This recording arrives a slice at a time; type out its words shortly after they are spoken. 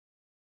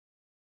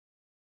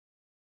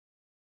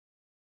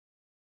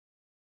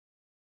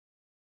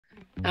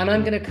And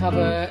I'm going to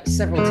cover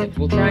several tips.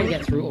 We'll try and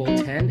get through all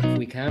 10 if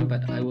we can,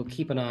 but I will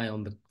keep an eye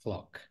on the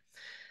clock.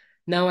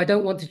 Now, I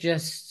don't want to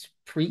just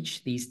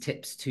preach these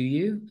tips to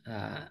you.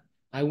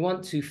 I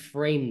want to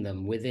frame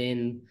them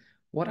within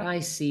what I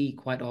see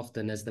quite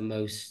often as the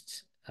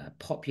most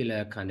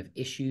popular kind of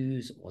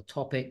issues or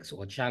topics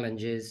or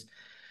challenges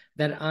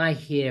that I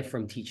hear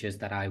from teachers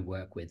that I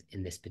work with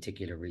in this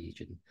particular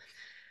region.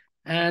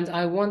 And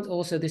I want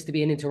also this to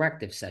be an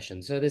interactive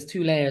session. So there's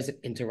two layers of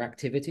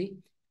interactivity.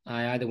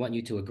 I either want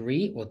you to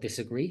agree or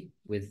disagree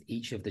with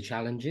each of the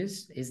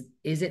challenges.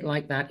 Is it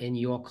like that in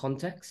your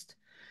context?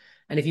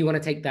 And if you want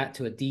to take that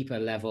to a deeper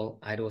level,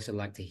 I'd also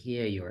like to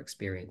hear your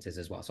experiences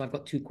as well. So I've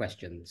got two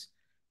questions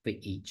for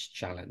each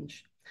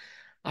challenge.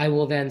 I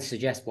will then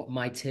suggest what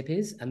my tip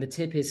is, and the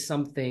tip is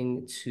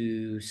something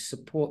to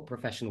support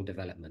professional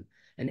development,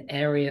 an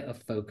area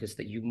of focus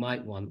that you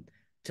might want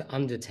to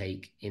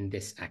undertake in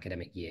this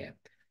academic year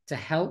to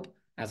help,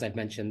 as I've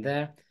mentioned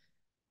there,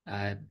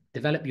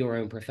 develop your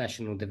own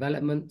professional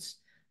development,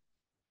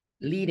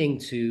 leading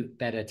to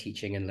better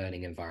teaching and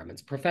learning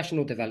environments.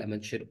 Professional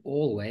development should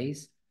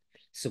always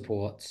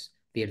support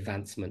the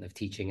advancement of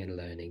teaching and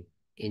learning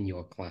in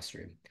your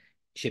classroom.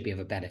 It should be of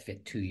a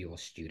benefit to your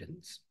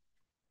students.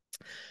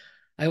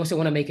 I also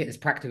want to make it as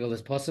practical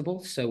as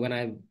possible. So when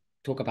I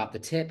talk about the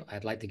tip,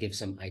 I'd like to give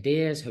some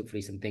ideas,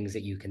 hopefully some things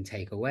that you can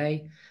take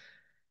away.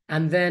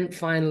 And then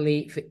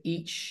finally, for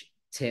each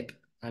tip,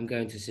 I'm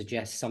going to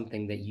suggest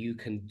something that you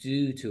can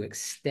do to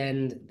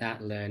extend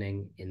that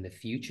learning in the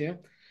future,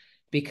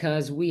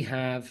 because we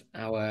have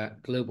our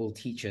Global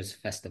Teachers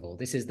Festival.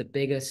 This is the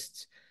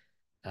biggest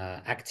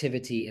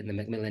activity in the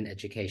Macmillan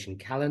Education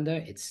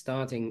calendar. It's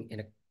starting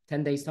in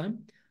 10 days'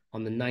 time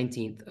on the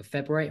 19th of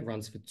February. It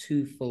runs for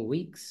 2 full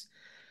weeks.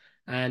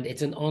 And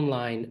it's an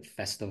online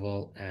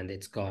festival, and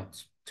it's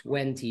got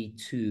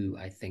 22,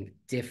 I think,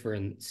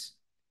 different.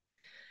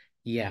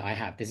 Yeah, I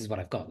have. This is what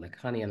I've got, like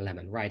honey and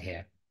lemon right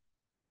here.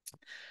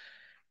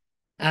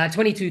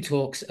 22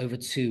 talks over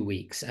 2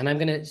 weeks. And I'm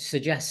going to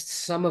suggest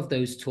some of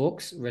those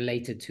talks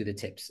related to the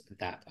tips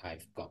that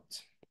I've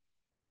got.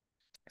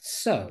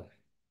 So,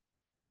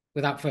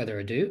 without further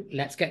ado,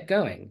 let's get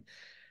going.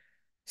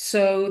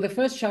 So, the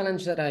first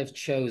challenge that I've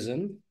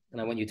chosen, and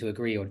I want you to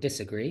agree or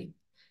disagree,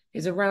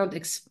 is around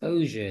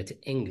exposure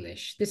to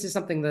English. This is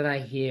something that I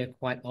hear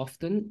quite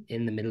often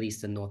in the Middle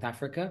East and North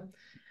Africa,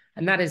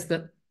 and that is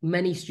that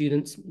many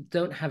students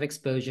don't have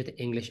exposure to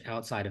English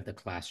outside of the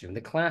classroom.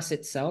 The class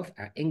itself,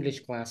 our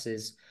English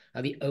classes,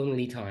 are the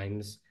only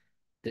times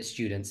that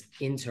students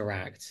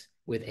interact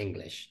with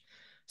English.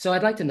 So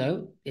I'd like to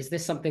know, is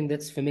this something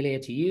that's familiar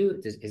to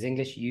you? Is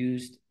English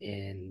used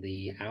in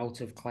the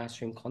out of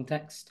classroom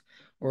context?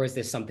 Or is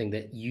this something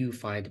that you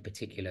find a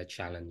particular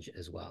challenge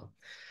as well?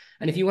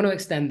 And if you want to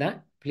extend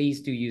that,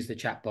 please do use the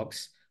chat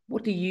box.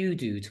 What do you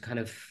do to kind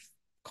of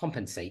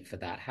compensate for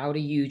that? How do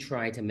you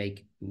try to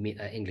make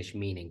English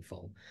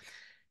meaningful?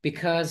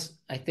 Because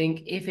I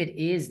think if it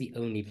is the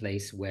only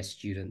place where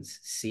students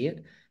see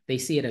it, they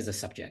see it as a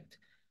subject.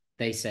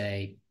 They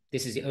say,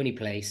 this is the only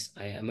place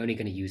I am only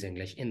going to use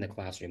English in the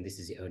classroom. This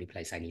is the only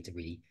place I need to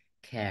really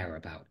care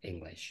about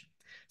English.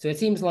 So it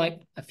seems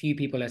like a few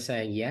people are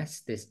saying,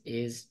 yes, this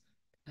is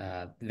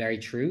very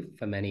true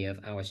for many of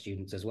our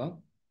students as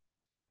well.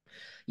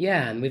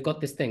 Yeah, and we've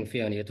got this thing,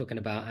 Fiona, you're talking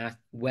about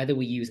whether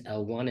we use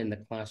L1 in the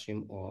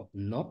classroom or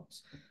not.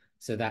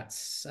 So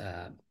that's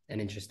an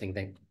interesting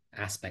thing,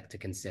 aspect to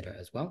consider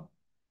as well.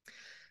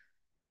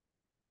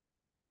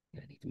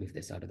 I need to move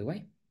this out of the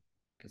way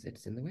because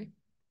it's in the way.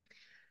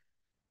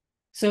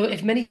 So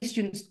if many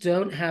students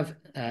don't have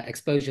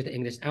exposure to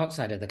English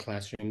outside of the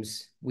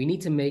classrooms, we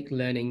need to make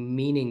learning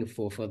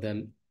meaningful for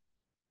them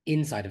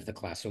inside of the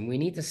classroom. We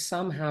need to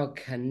somehow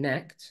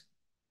connect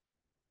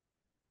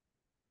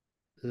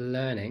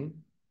learning.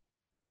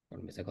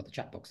 Problem is, I've got the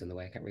chat box in the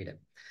way, I can't read it.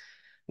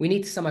 We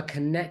need to somehow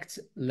connect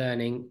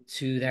learning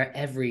to their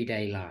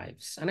everyday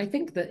lives. And I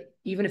think that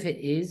even if it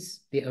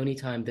is the only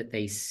time that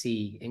they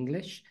see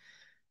English,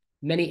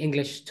 many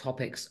English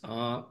topics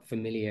are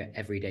familiar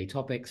everyday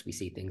topics. We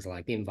see things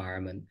like the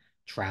environment,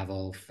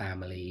 travel,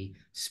 family,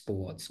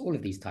 sports, all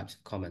of these types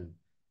of common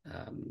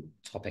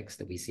topics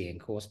that we see in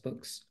course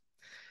books.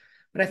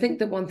 But I think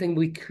that one thing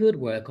we could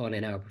work on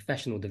in our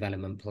professional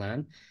development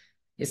plan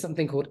is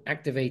something called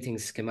activating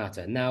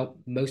schemata. Now,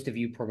 most of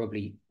you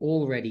probably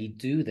already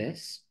do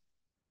this,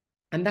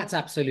 and that's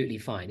absolutely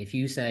fine. If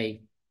you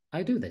say,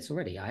 I do this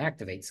already, I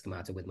activate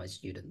schemata with my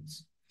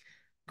students.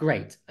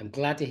 Great, I'm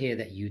glad to hear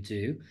that you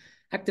do.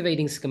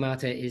 Activating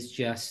schemata is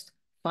just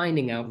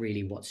finding out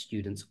really what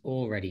students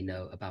already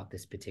know about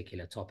this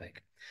particular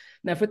topic.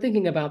 Now, if we're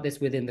thinking about this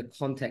within the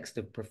context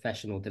of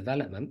professional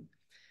development,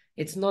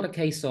 it's not a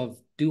case of,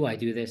 do I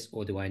do this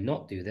or do I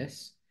not do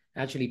this?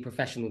 Actually,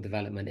 professional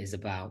development is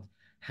about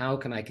how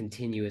can I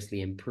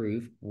continuously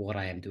improve what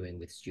I am doing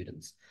with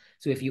students?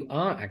 So if you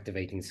are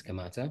activating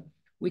schemata,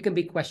 we can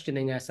be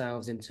questioning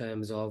ourselves in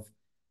terms of,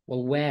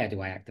 well, where do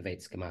I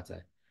activate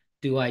schemata?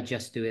 Do I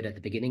just do it at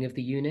the beginning of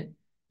the unit?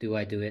 Do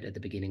I do it at the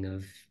beginning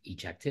of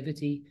each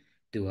activity?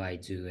 Do I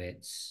do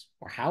it,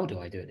 or how do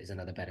I do it is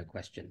another better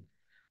question.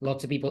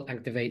 Lots of people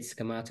activate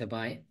schemata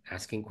by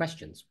asking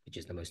questions, which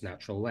is the most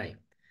natural way.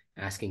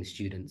 Asking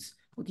students,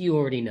 what do you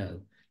already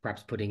know?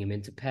 Perhaps putting them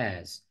into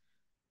pairs.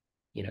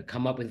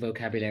 Come up with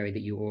vocabulary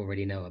that you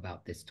already know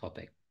about this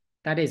topic.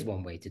 That is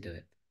one way to do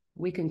it.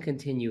 We can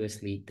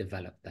continuously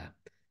develop that.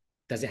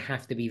 Does it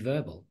have to be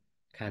verbal?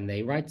 Can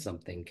they write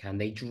something? Can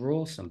they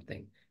draw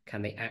something?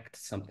 Can they act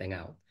something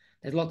out?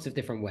 There's lots of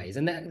different ways.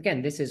 And that,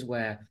 again, this is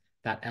where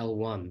that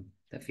L1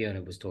 that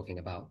Fiona was talking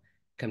about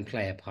can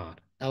play a part.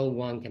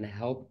 L1 can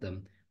help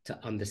them to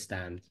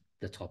understand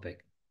the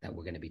topic that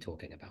we're going to be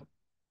talking about.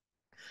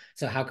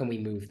 So how can we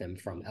move them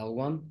from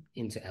L1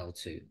 into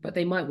L2? But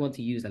they might want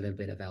to use a little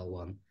bit of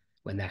L1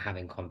 when they're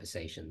having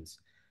conversations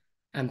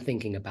and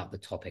thinking about the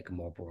topic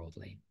more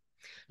broadly.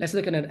 Let's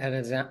look at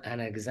an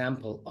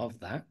example of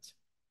that.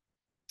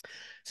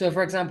 So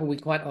for example, we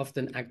quite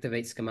often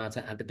activate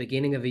schemata at the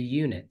beginning of a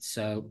unit.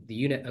 So the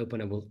unit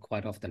opener will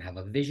quite often have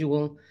a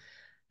visual,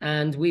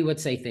 and we would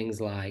say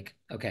things like,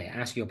 okay,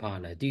 ask your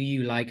partner, do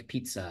you like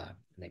pizza?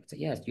 And they would say,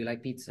 yes, do you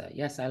like pizza?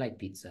 Yes, I like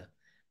pizza.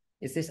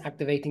 Is this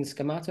activating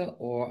schemata,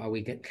 or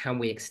can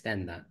we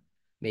extend that?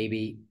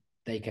 Maybe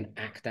they can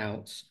act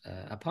out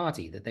a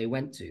party that they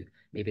went to.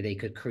 Maybe they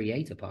could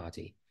create a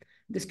party.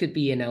 This could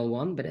be in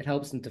L1, but it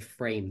helps them to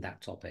frame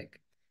that topic,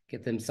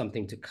 give them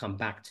something to come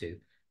back to.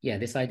 Yeah,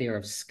 this idea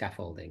of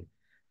scaffolding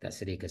that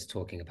Sadiqa's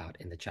talking about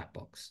in the chat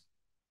box.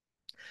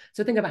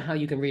 So think about how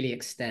you can really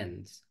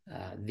extend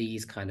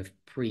these kind of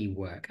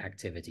pre-work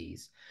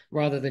activities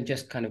rather than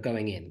just kind of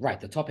going in. Right,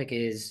 the topic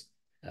is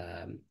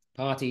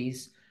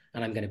parties,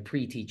 and I'm going to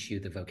pre-teach you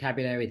the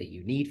vocabulary that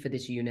you need for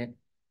this unit.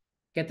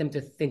 Get them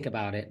to think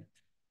about it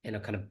in a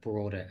kind of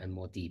broader and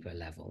more deeper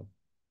level.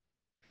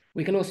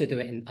 We can also do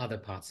it in other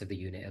parts of the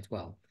unit as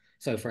well.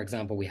 So for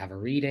example, we have a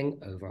reading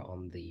over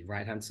on the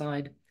right-hand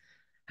side.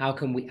 How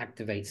can we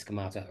activate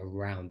schemata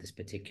around this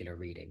particular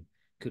reading?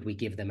 Could we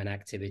give them an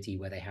activity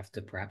where they have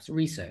to perhaps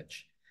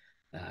research,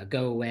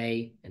 go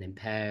away and in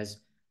pairs,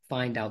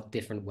 find out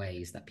different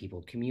ways that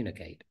people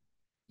communicate?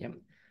 Yep.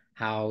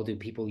 How do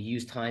people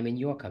use time in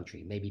your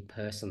country? Maybe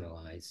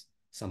personalize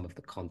some of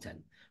the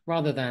content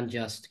rather than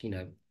just,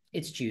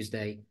 it's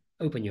Tuesday,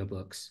 open your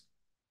books,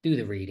 do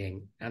the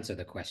reading, answer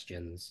the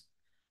questions.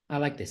 I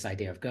like this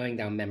idea of going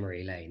down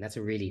memory lane. That's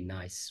a really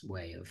nice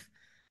way of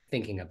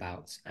thinking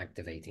about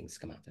activating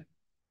schemata.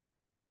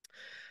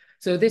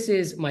 So this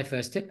is my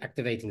first tip,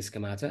 activating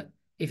schemata.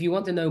 If you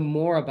want to know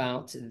more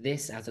about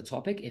this as a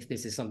topic, if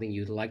this is something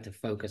you'd like to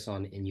focus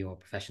on in your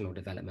professional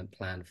development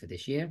plan for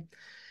this year,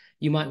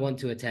 you might want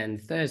to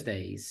attend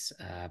Thursday's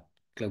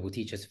Global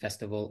Teachers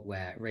Festival,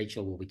 where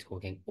Rachel will be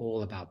talking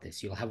all about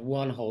this. You'll have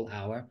one whole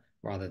hour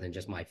rather than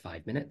just my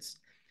 5 minutes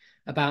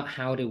about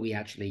how do we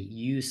actually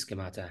use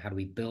schemata, how do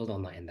we build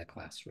on that in the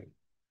classroom.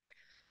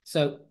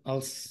 So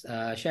I'll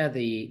share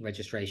the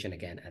registration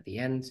again at the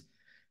end.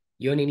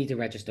 You only need to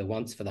register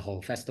once for the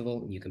whole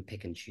festival, and you can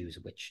pick and choose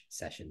which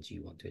sessions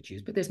you want to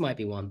choose, but this might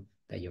be one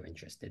that you're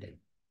interested in.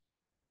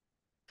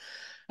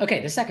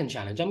 Okay, the second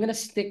challenge, I'm going to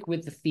stick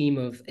with the theme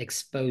of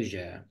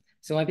exposure.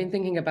 So I've been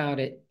thinking about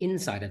it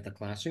inside of the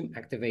classroom,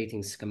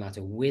 activating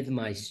schemata with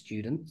my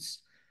students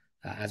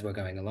as we're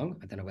going along.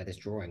 I don't know where this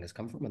drawing has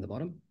come from at the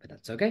bottom, but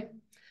that's okay.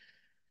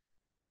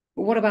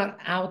 But what about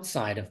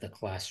outside of the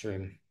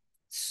classroom?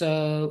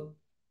 So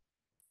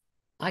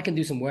I can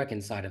do some work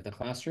inside of the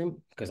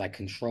classroom because I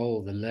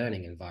control the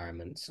learning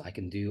environment. I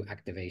can do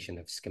activation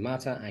of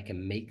schemata. I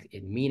can make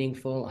it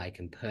meaningful. I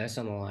can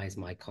personalize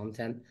my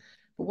content.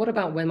 But what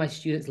about when my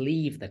students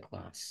leave the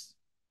class?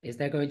 Is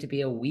there going to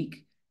be a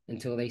week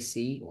until they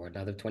see, or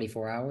another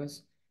 24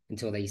 hours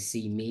until they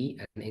see me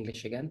and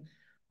English again?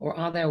 Or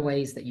are there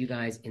ways that you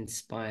guys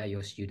inspire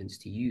your students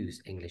to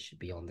use English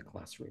beyond the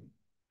classroom?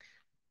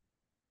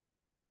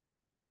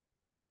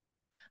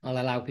 I'll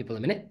allow people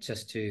a minute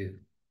just to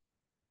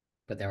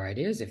put their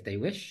ideas if they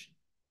wish.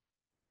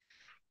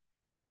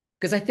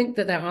 Because I think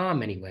that there are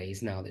many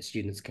ways now that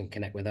students can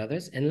connect with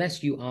others,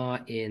 unless you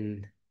are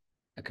in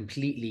a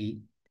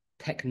completely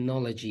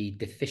technology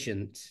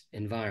deficient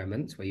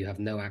environment where you have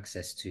no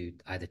access to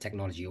either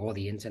technology or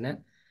the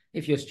internet.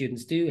 If your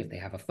students do, if they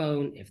have a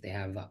phone, if they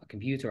have a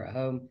computer at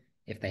home,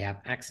 if they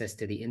have access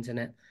to the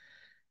internet,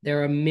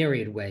 there are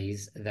myriad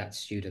ways that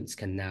students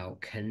can now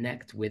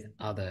connect with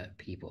other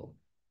people.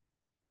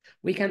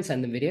 We can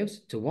send them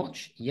videos to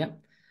watch, yep.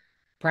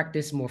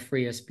 Practice more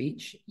freer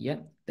speech. Yeah,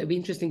 that'd be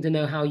interesting to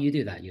know how you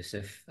do that,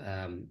 Yusuf,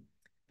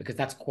 because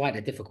that's quite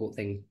a difficult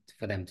thing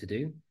for them to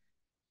do.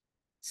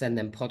 Send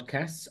them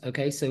podcasts.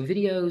 Okay, so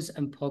videos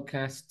and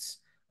podcasts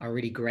are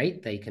really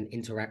great. They can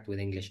interact with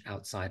English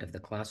outside of the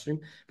classroom,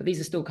 but these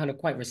are still kind of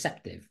quite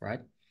receptive, right?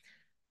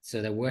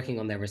 So they're working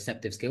on their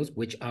receptive skills,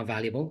 which are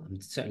valuable.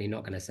 I'm certainly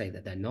not going to say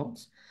that they're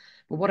not.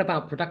 But what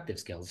about productive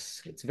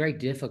skills? It's very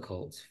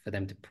difficult for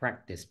them to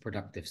practice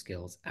productive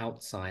skills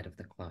outside of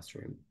the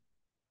classroom.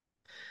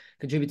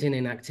 Contributing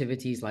in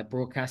activities like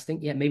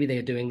broadcasting. Yeah, maybe they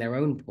are doing their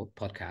own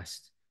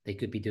podcast. They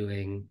could be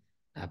doing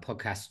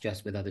podcasts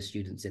just with other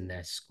students in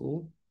their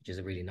school, which is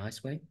a really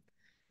nice way.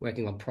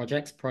 working on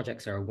projects.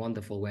 Projects are a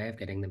wonderful way of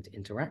getting them to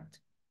interact.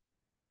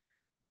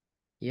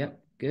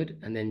 Yep, good.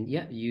 And then,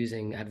 yeah,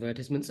 using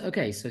advertisements.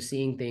 Okay, so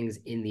seeing things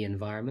in the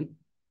environment.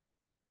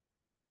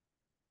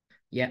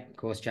 Yeah, of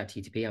course,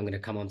 ChatGPT. I'm going to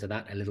come on to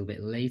that a little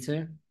bit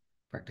later,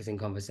 practicing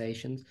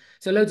conversations.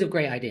 So loads of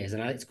great ideas.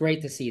 And it's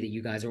great to see that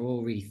you guys are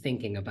all really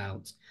thinking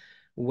about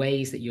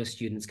ways that your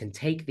students can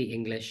take the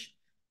English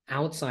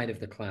outside of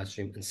the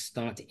classroom and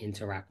start to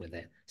interact with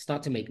it,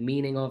 start to make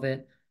meaning of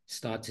it,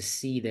 start to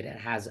see that it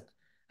has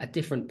a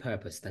different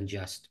purpose than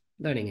just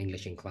learning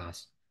English in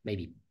class,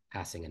 maybe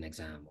passing an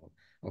exam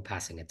or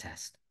passing a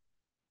test.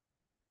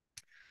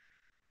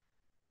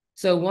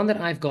 So one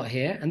that I've got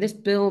here, and this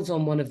builds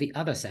on one of the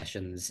other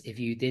sessions. If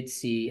you did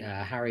see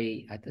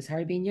Harry, has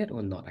Harry been yet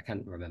or not? I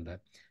can't remember.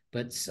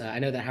 But I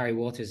know that Harry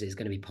Waters is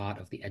going to be part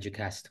of the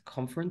Educast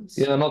conference.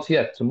 Yeah, not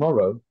yet.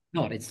 Tomorrow.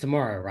 Not, it's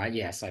tomorrow, right?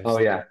 Yes, I Oh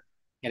was yeah.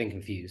 getting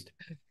confused.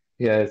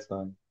 Yeah, it's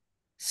fine.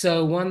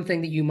 So one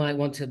thing that you might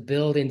want to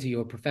build into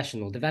your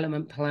professional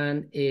development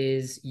plan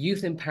is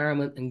youth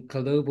empowerment and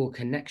global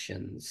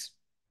connections.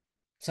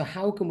 So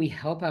how can we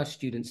help our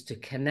students to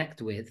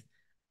connect with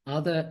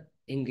other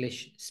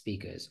English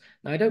speakers?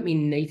 Now, I don't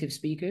mean native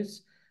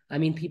speakers. I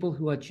mean people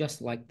who are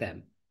just like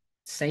them,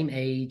 same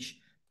age,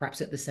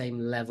 perhaps at the same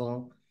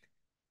level.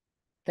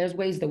 There's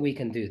ways that we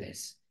can do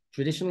this.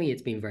 Traditionally,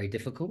 it's been very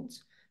difficult,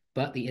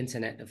 but the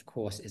internet, of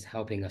course, is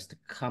helping us to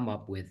come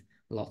up with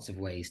lots of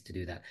ways to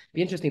do that. It'd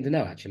be interesting to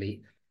know,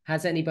 actually,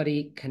 has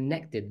anybody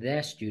connected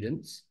their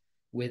students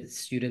with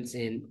students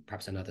in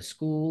perhaps another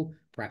school,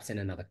 perhaps in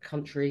another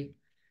country?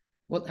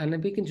 Well, and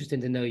it'd be interesting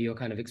to know your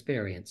kind of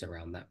experience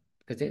around that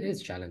because it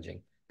is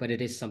challenging, but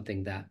it is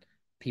something that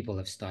people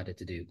have started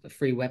to do. A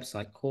free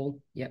website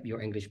call, yep,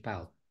 your English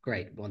pal.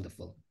 Great,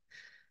 wonderful.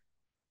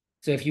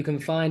 So if you can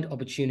find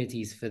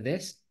opportunities for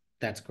this,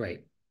 that's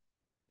great.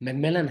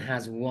 Macmillan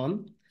has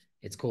one.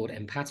 It's called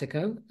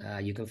Empatico.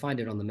 You can find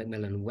it on the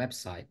Macmillan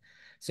website.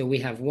 So we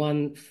have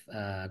one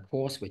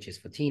course which is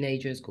for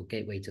teenagers called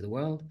Gateway to the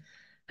World.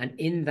 And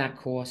in that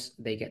course,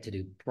 they get to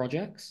do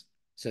projects.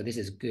 So this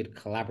is good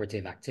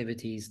collaborative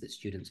activities that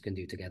students can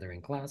do together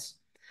in class.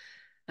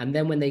 And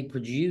then when they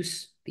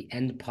produce the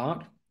end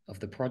part of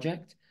the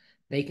project,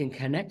 they can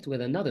connect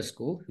with another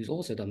school who's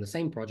also done the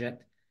same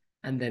project,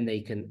 and then they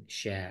can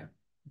share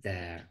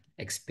their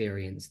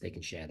experience, they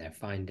can share their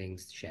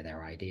findings, share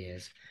their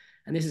ideas.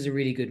 And this is a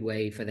really good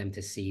way for them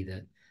to see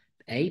that,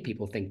 A,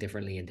 people think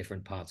differently in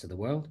different parts of the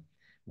world.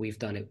 We've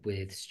done it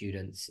with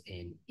students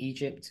in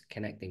Egypt,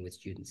 connecting with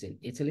students in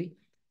Italy,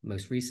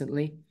 most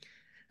recently.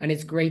 And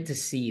it's great to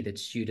see that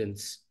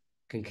students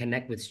can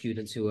connect with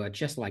students who are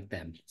just like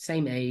them,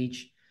 same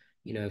age,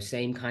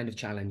 same kind of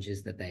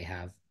challenges that they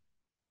have,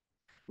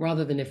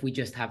 rather than if we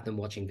just have them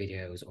watching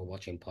videos or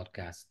watching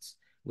podcasts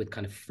with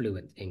kind of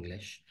fluent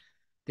English.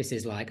 This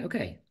is like,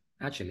 okay,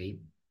 actually,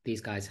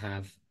 these guys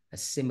have a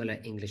similar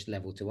English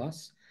level to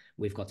us.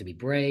 We've got to be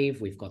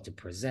brave, we've got to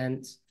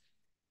present,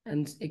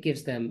 and it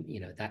gives them,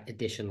 that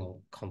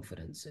additional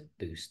confidence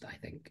boost, I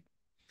think.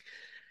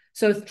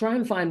 So try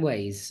and find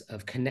ways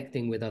of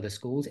connecting with other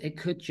schools. It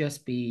could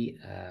just be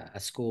a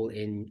school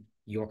in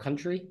your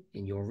country,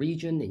 in your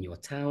region, in your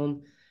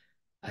town,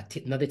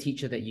 another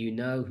teacher that you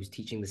know who's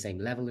teaching the same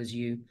level as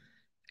you.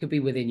 It could be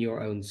within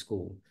your own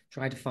school.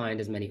 Try to find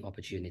as many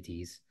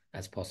opportunities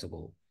as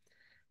possible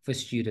for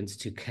students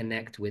to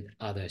connect with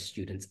other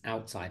students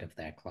outside of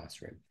their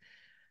classroom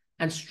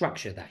and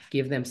structure that.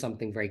 Give them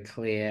something very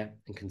clear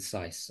and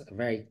concise, a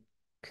very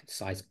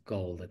concise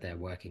goal that they're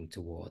working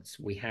towards.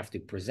 We have to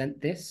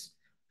present this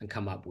and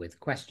come up with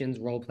questions.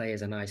 Role play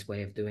is a nice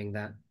way of doing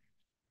that.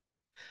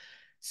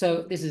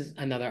 So this is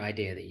another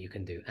idea that you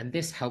can do. And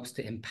this helps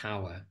to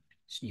empower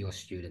your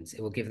students.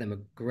 It will give them a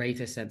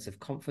greater sense of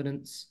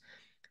confidence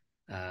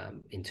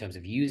in terms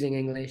of using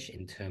English,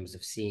 in terms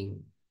of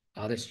seeing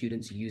other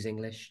students use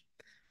English.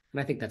 And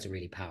I think that's a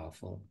really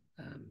powerful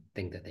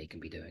thing that they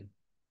can be doing.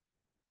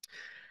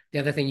 The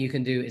other thing you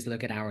can do is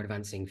look at our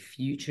Advancing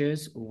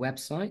Futures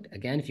website.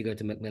 Again, if you go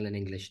to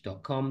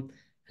macmillanenglish.com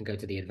and go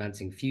to the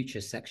Advancing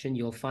Futures section,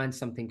 you'll find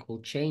something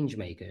called Change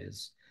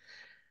Makers.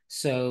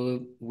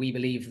 So we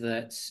believe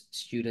that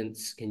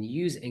students can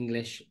use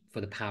English for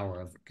the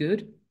power of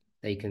good.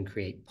 They can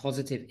create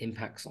positive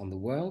impacts on the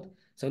world.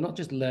 So not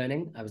just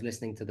learning. I was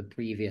listening to the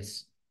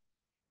previous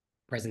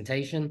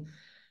presentation,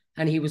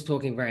 and he was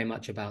talking very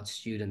much about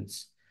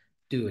students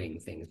doing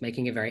things,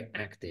 making it very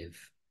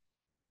active.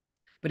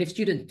 But if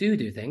students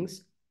do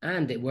things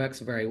and it works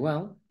very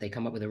well, they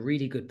come up with a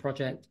really good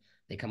project,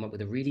 they come up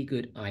with a really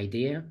good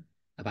idea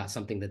about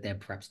something that they're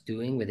perhaps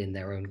doing within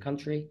their own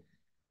country,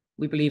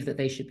 we believe that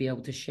they should be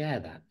able to share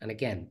that and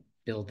again,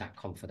 build that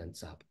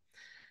confidence up.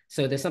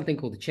 So there's something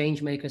called the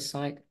Changemaker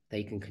site.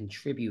 They can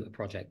contribute a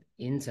project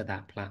into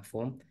that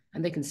platform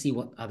and they can see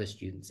what other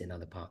students in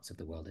other parts of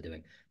the world are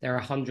doing. There are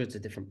hundreds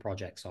of different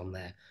projects on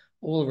there,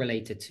 all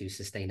related to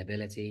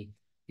sustainability.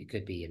 It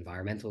could be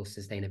environmental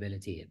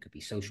sustainability. It could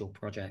be social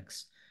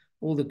projects,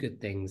 all the good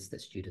things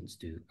that students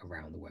do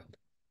around the world.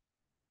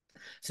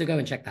 So go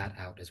and check that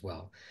out as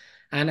well.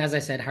 And as I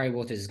said, Harry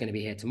Waters is going to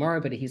be here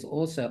tomorrow, but he's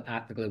also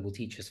at the Global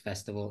Teachers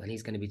Festival, and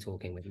he's going to be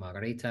talking with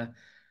Margarita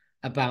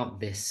about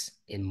this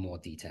in more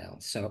detail.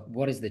 So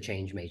what is the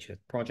Change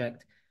Matrix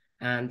project,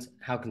 and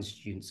how can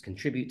students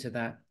contribute to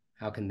that?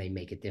 How can they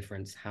make a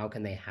difference? How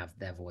can they have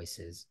their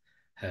voices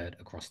heard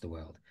across the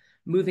world?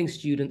 Moving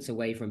students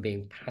away from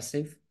being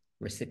passive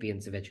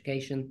recipients of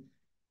education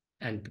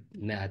and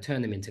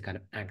turn them into kind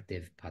of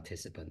active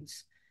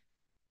participants,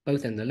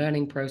 both in the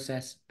learning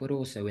process, but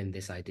also in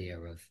this idea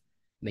of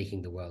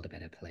making the world a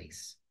better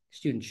place.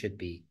 Students should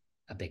be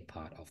a big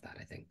part of that,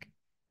 I think.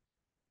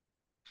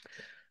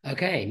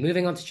 Okay,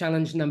 moving on to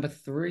challenge number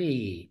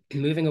 3,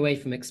 moving away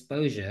from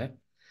exposure.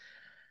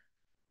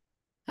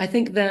 I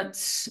think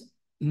that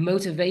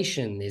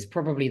motivation is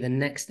probably the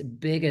next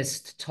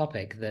biggest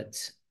topic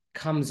that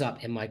comes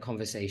up in my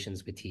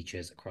conversations with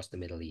teachers across the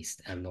Middle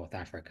East and North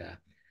Africa.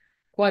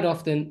 Quite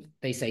often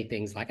they say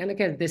things like, and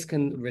again, this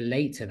can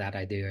relate to that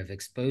idea of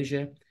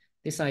exposure,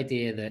 this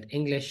idea that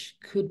English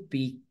could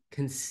be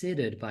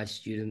considered by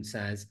students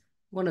as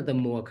one of the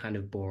more kind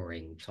of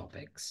boring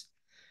topics.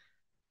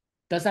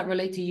 Does that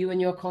relate to you in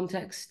your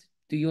context?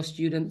 Do your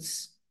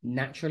students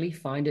naturally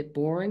find it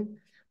boring?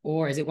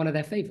 Or is it one of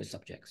their favorite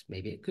subjects?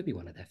 Maybe it could be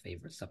one of their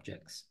favorite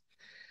subjects.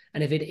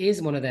 And if it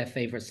is one of their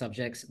favorite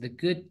subjects,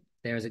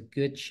 there is a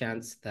good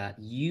chance that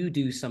you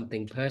do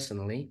something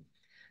personally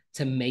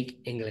to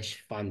make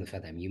English fun for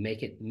them. You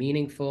make it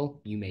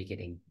meaningful, you make it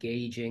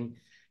engaging,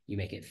 you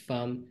make it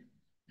fun,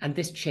 and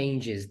this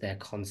changes their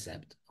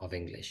concept of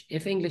English.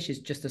 If English is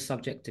just a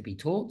subject to be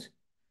taught,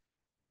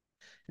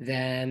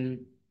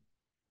 then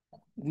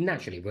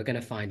naturally we're going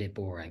to find it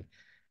boring.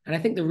 And I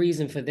think the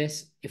reason for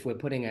this, if we're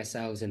putting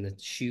ourselves in the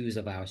shoes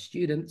of our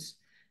students,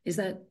 is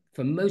that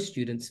for most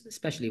students,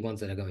 especially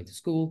ones that are going to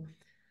school,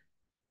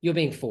 you're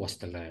being forced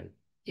to learn.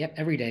 Yep,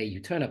 every day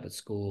you turn up at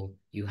school,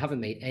 you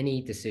haven't made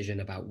any decision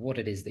about what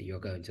it is that you're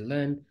going to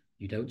learn.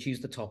 You don't choose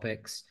the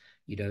topics,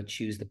 you don't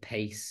choose the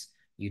pace,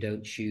 you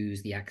don't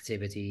choose the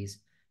activities.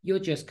 You're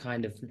just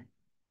kind of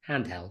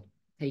handheld,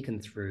 taken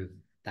through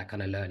that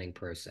kind of learning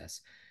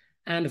process.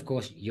 And of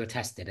course, you're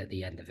tested at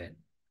the end of it.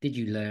 Did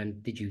you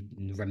learn? Did you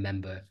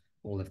remember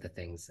all of the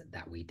things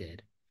that we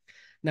did?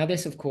 Now,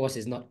 this, of course,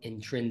 is not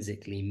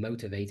intrinsically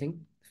motivating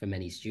for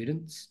many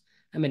students,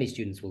 and many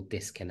students will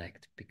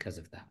disconnect because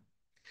of that.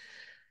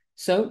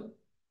 So,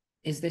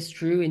 is this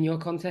true in your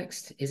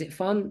context? Is it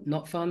fun?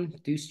 Not fun?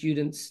 Do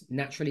students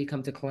naturally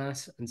come to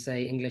class and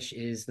say English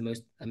is the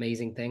most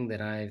amazing thing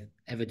that I've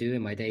ever do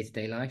in my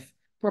day-to-day life?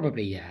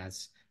 Probably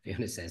yes.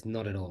 Fiona says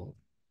not at all.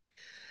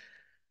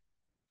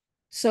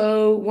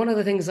 So one of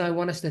the things I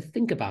want us to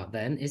think about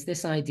then is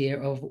this idea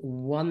of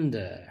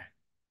wonder.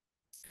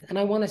 And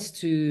I want us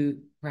to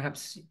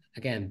perhaps,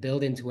 again,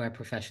 build into our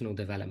professional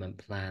development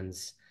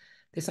plans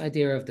this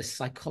idea of the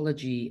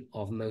psychology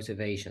of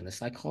motivation, the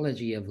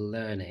psychology of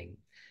learning.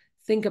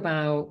 Think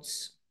about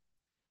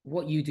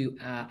what you do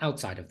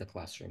outside of the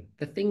classroom,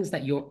 the things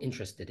that you're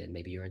interested in.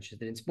 Maybe you're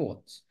interested in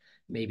sports.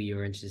 Maybe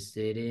you're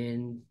interested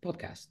in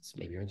podcasts.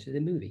 Maybe you're interested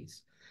in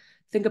movies.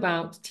 Think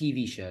about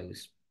TV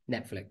shows,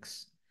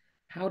 Netflix.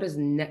 How does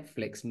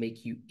Netflix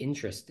make you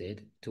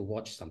interested to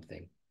watch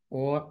something?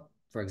 Or,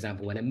 for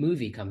example, when a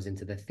movie comes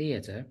into the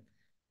theater,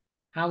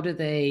 how do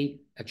they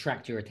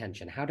attract your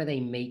attention? How do they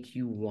make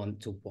you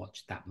want to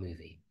watch that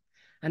movie?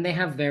 And they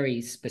have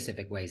very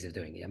specific ways of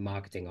doing it.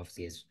 Marketing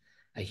obviously is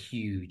a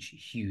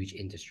huge, huge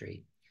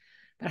industry.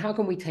 But how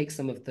can we take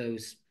some of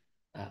those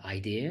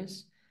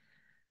ideas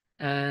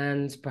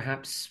and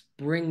perhaps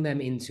bring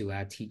them into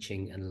our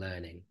teaching and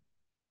learning?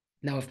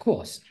 Now, of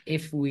course,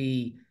 if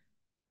we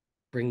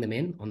bring them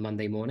in on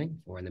Monday morning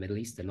or in the Middle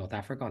East and North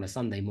Africa on a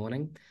Sunday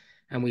morning,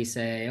 and we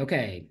say,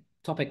 okay,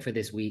 topic for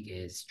this week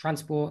is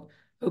transport.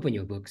 Open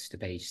your books to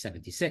page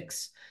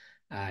 76.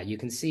 You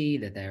can see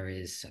that there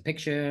is a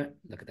picture,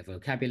 look at the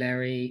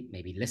vocabulary,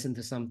 maybe listen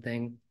to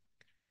something.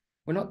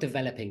 We're not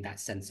developing that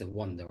sense of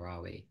wonder,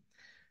 are we?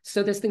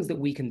 So there's things that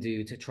we can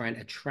do to try and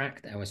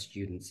attract our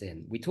students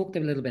in. We talked a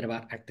little bit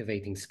about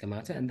activating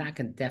schemata, and that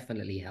can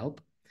definitely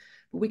help.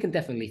 But we can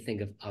definitely think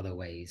of other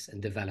ways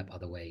and develop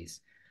other ways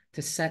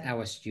to set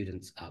our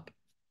students up.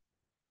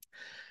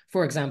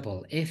 For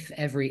example, if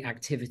every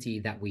activity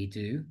that we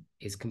do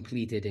is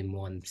completed in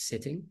one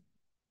sitting,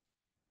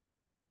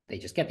 they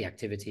just get the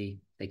activity,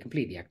 they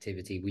complete the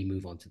activity, we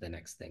move on to the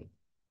next thing.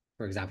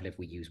 For example, if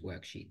we use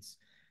worksheets.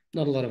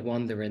 Not a lot of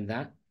wonder in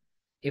that.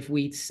 If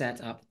we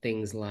set up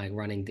things like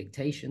running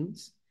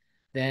dictations,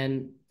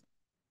 then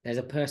there's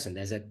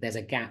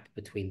a gap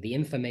between the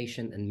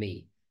information and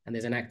me, and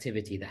there's an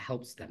activity that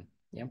helps them.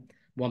 Yeah,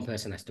 one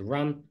person has to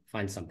run,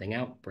 find something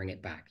out, bring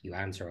it back. You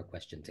answer a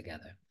question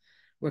together.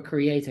 We're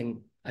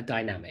creating a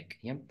dynamic.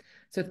 Yeah,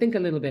 so think a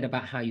little bit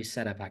about how you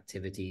set up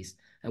activities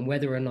and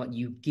whether or not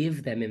you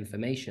give them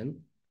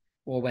information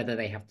or whether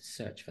they have to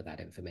search for that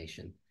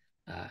information.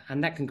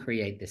 And that can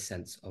create this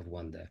sense of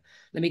wonder.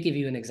 Let me give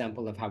you an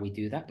example of how we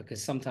do that,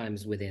 because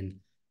sometimes within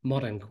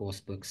modern course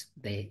books,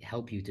 they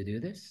help you to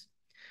do this.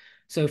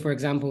 So for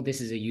example,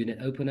 this is a unit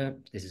opener.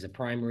 This is a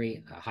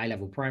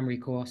high-level primary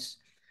course.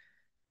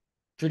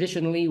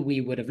 Traditionally,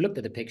 we would have looked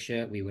at the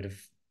picture, we would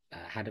have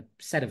had a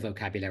set of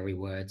vocabulary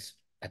words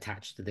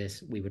attached to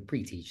this. We would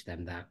pre-teach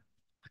them that,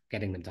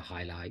 getting them to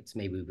highlights.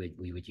 Maybe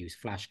we would use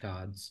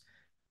flashcards,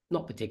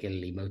 not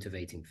particularly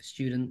motivating for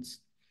students.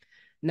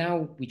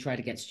 Now we try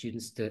to get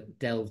students to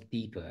delve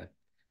deeper.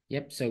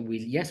 Yep. So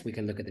yes, we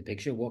can look at the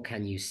picture. What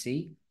can you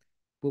see?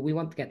 But we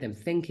want to get them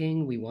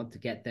thinking. We want to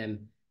get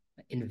them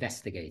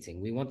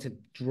investigating. We want to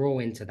draw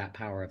into that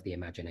power of the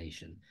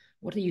imagination.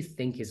 What do you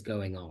think is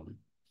going on?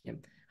 Yep.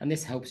 And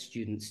this helps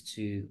students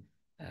to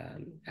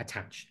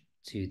attach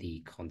to the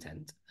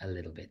content a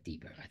little bit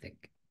deeper, I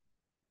think.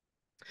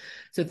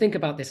 So think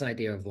about this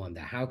idea of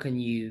wonder. How can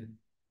you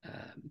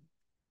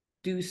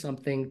do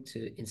something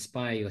to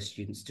inspire your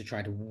students to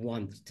try to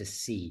want to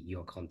see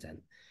your content?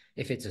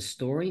 If it's a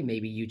story,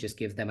 maybe you just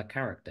give them a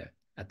character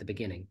at the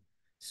beginning.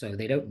 So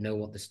they don't know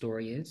what the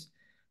story is,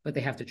 but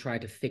they have to try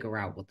to figure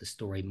out what the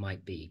story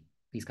might be.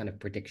 These kind of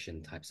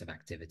prediction types of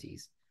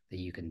activities that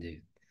you can do.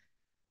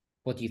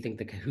 What do you think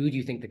who do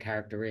you think the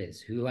character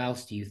is? Who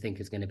else do you think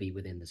is going to be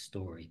within the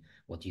story?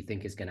 What do you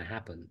think is going to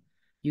happen?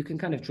 You can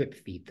kind of drip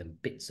feed them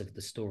bits of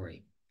the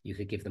story. You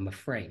could give them a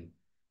frame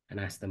and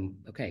ask them,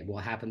 okay,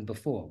 what happened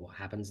before? What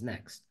happens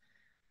next?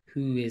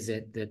 Who is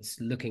it that's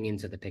looking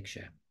into the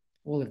picture?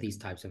 All of these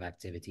types of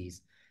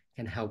activities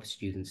can help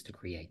students to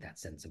create that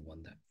sense of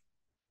wonder.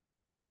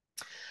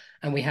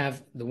 And we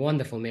have the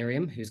wonderful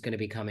Miriam, who's going to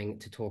be coming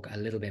to talk a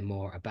little bit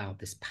more about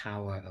this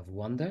power of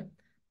wonder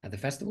at the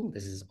festival.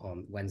 This is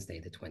on Wednesday,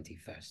 the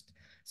 21st.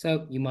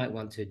 So you might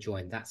want to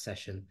join that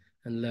session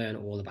and learn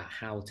all about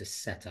how to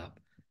set up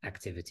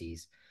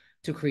activities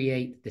to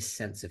create this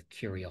sense of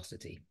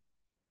curiosity.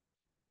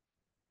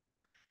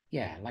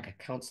 Yeah, like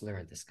a counselor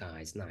in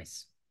disguise.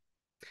 Nice.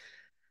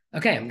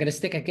 Okay, I'm going to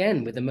stick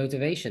again with the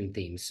motivation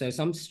theme. So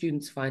some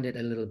students find it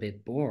a little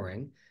bit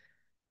boring,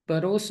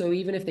 but also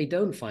even if they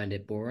don't find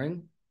it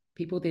boring,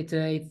 people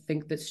today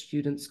think that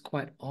students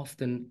quite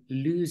often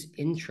lose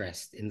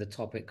interest in the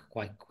topic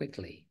quite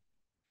quickly.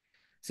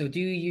 So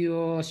do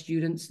your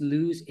students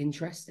lose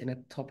interest in a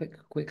topic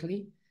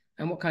quickly?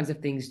 And what kinds of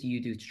things do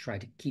you do to try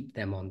to keep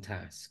them on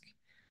task?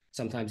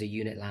 Sometimes a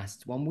unit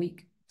lasts 1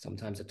 week,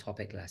 sometimes a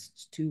topic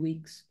lasts 2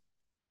 weeks,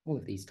 all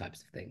of these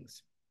types of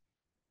things.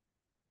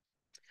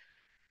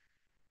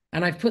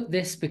 And I've put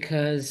this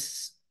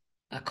because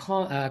a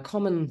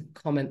common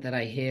comment that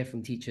I hear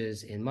from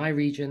teachers in my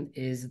region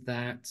is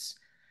that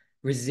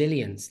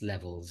resilience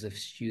levels of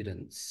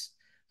students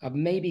are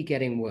maybe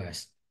getting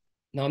worse.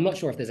 Now, I'm not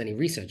sure if there's any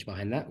research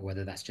behind that, or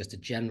whether that's just a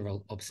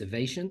general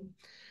observation,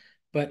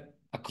 but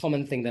a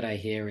common thing that I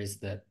hear is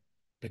that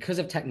because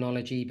of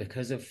technology,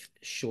 because of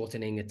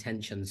shortening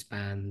attention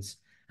spans,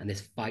 and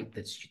this fight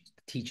that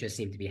teachers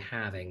seem to be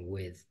having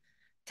with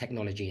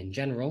technology in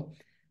general,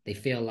 they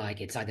feel like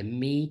it's either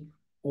me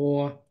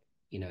or,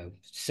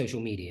 social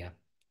media.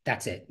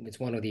 That's it. It's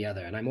one or the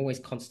other. And I'm always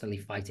constantly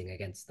fighting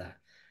against that.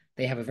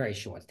 They have a very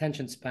short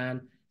attention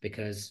span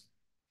because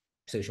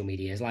social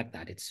media is like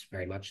that. It's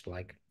very much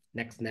like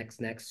next, next,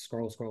 next,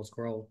 scroll, scroll,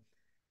 scroll.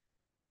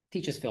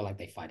 Teachers feel like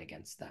they fight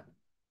against that.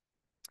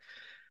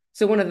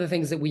 So one of the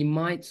things that we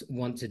might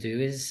want to do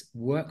is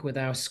work with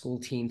our school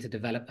team to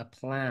develop a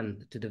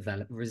plan to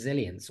develop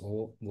resilience,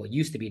 or what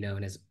used to be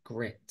known as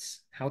grit,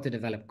 how to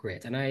develop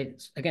grit. And I,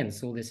 again,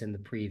 saw this in the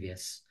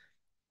previous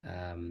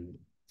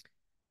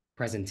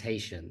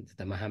presentation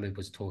that Mohammed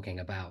was talking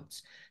about,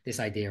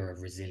 this idea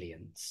of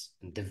resilience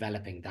and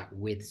developing that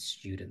with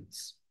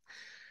students.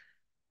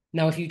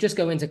 Now, if you just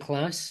go into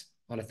class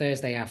on a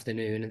Thursday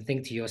afternoon and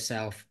think to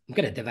yourself, I'm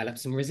going to develop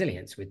some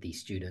resilience with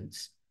these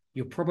students,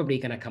 you're probably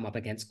going to come up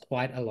against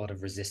quite a lot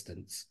of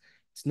resistance.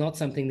 It's not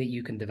something that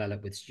you can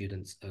develop with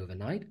students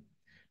overnight,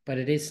 but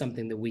it is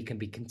something that we can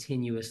be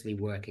continuously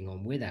working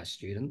on with our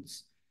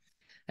students.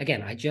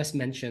 Again, I just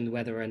mentioned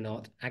whether or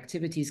not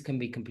activities can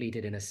be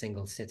completed in a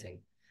single sitting.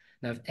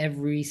 Now, if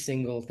every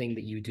single thing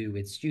that you do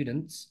with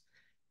students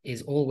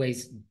is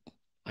always,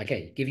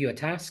 okay, give you a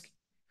task,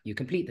 you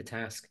complete the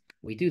task,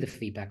 we do the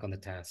feedback on the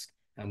task,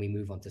 and we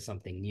move on to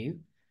something new,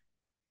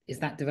 is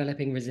that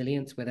developing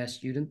resilience with our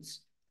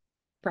students?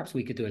 Perhaps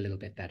we could do a little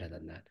bit better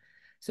than that.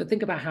 So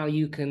think about how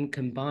you can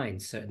combine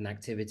certain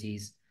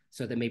activities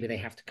so that maybe they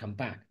have to come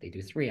back. They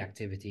do 3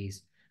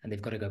 activities and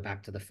they've got to go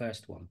back to the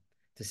first one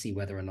to see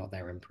whether or not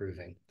they're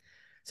improving.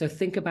 So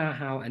think about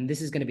how, and this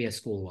is going to be a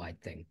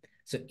school-wide thing.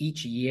 So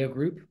each year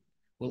group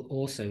will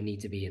also need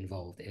to be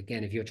involved.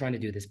 Again, if you're trying to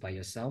do this by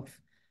yourself,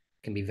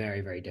 it can be very,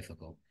 very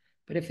difficult.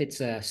 But if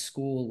it's a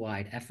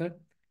school-wide effort,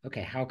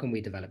 okay, how can we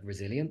develop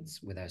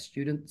resilience with our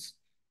students?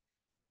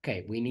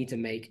 Okay, we need to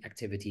make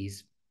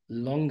activities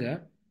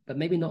longer, but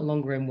maybe not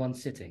longer in one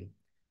sitting.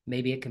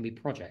 Maybe it can be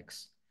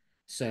projects.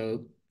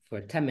 So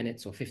for 10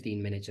 minutes or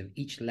 15 minutes of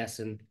each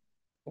lesson,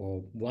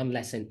 or one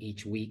lesson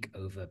each week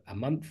over a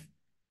month,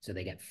 so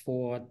they get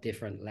 4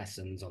 different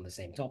lessons on the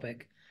same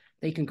topic,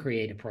 they can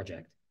create a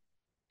project.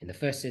 In the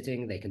first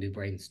sitting, they can do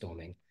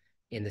brainstorming.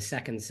 In the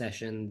second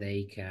session,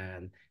 they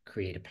can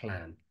create a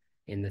plan.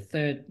 In the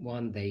third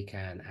one, they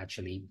can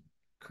actually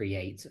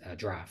create a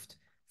draft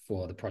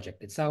for the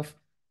project itself.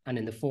 And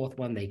in the fourth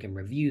one, they can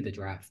review the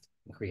draft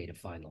and create a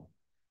final.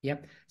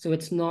 Yep. So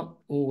it's not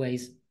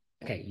always,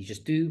 okay, you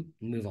just do,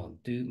 move on,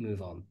 do,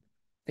 move on.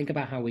 Think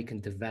about how we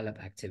can develop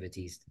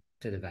activities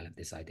to develop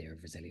this idea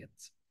of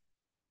resilience.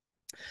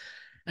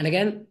 And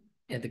again,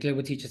 at the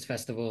Global Teachers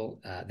Festival,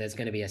 there's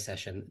going to be a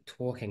session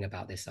talking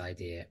about this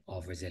idea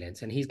of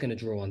resilience, and he's going to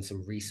draw on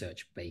some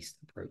research-based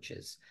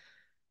approaches.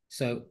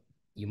 So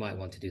you might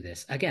want to do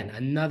this. Again,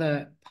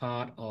 another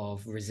part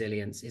of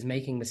resilience is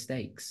making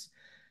mistakes.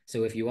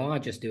 So if you are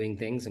just doing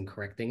things and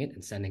correcting it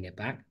and sending it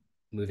back,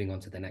 moving on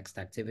to the next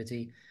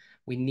activity,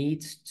 we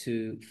need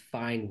to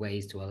find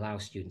ways to allow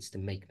students to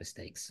make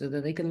mistakes so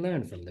that they can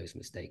learn from those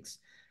mistakes.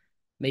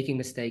 Making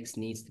mistakes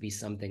needs to be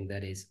something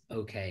that is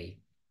okay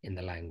in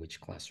the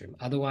language classroom.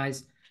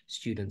 Otherwise,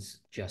 students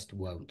just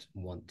won't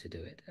want to do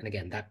it. And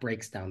again, that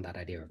breaks down that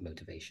idea of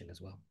motivation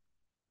as well.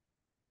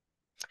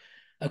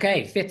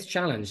 Okay, fifth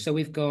challenge. So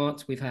we've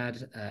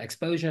had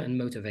exposure and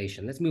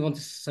motivation. Let's move on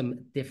to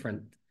some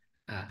different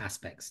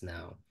aspects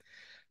now.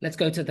 Let's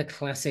go to the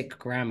classic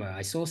grammar.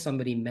 I saw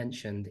somebody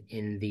mentioned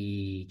in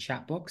the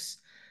chat box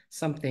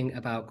something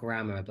about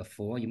grammar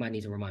before. You might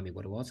need to remind me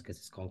what it was because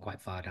it's gone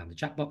quite far down the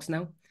chat box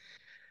now.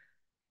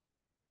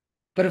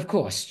 But of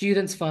course,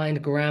 students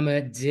find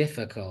grammar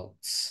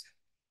difficult.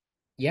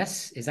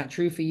 Yes, is that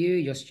true for you?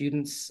 Your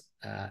students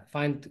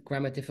find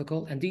grammar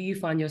difficult? And do you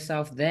find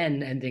yourself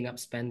then ending up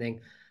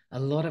spending a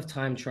lot of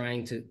time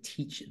trying to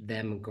teach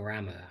them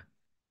grammar?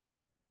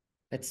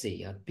 Let's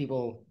see.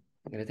 People,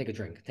 I'm going to take a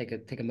drink.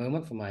 Take a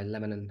moment for my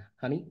lemon and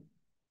honey.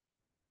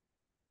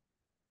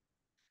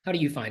 How do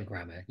you find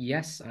grammar?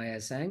 Yes, I am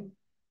saying.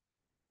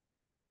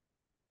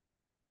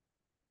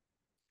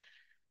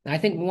 I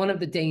think one of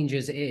the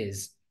dangers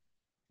is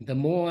the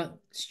more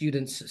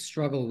students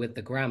struggle with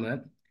the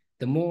grammar,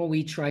 the more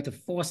we try to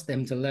force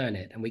them to learn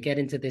it. And we get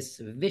into this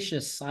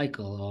vicious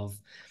cycle of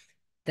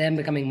them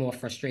becoming more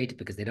frustrated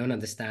because they don't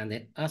understand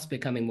it, us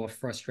becoming more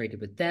frustrated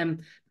with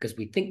them because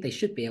we think they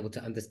should be able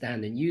to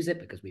understand and use it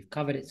because we've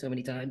covered it so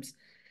many times.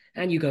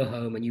 And you go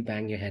home and you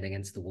bang your head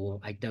against the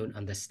wall. I don't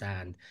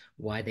understand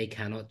why they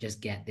cannot just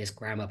get this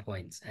grammar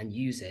points and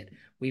use it.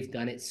 We've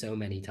done it so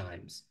many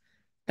times.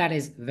 That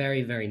is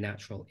very, very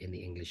natural in the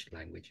English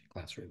language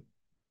classroom.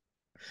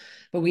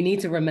 But we need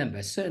to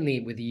remember,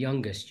 certainly with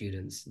younger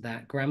students,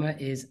 that grammar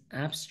is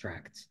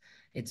abstract.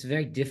 It's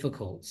very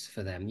difficult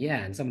for them. Yeah,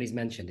 and somebody's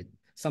mentioned it.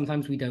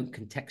 Sometimes we don't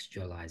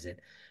contextualize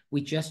it.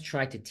 We just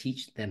try to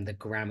teach them the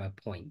grammar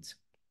point.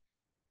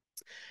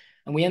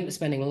 And we end up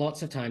spending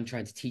lots of time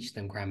trying to teach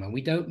them grammar.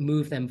 We don't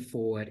move them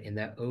forward in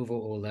their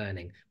overall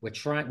learning.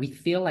 We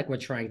feel like we're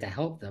trying to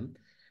help them,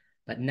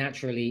 but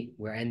naturally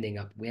we end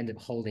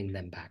up holding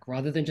them back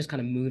rather than just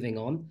kind of moving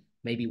on,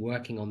 maybe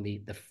working on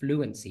the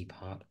fluency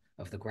part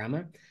of the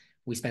grammar.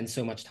 We spend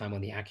so much time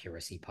on the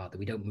accuracy part that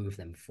we don't move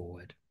them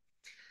forward.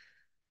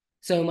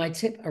 So my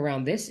tip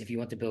around this, if you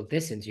want to build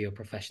this into your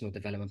professional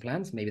development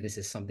plans, maybe this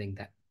is something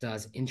that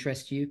does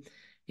interest you,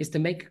 is to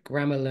make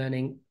grammar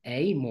learning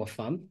more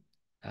fun.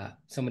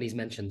 Somebody's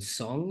mentioned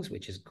songs,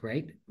 which is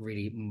great,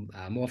 really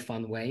more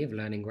fun way of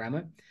learning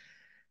grammar.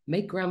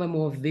 Make grammar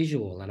more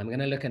visual, and I'm going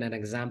to look at an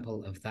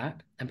example of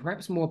that, and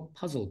perhaps more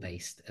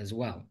puzzle-based as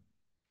well.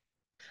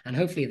 And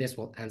hopefully this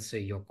will answer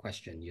your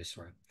question,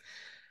 Yusra.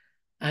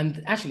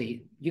 And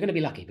actually, you're going to be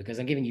lucky because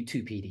I'm giving you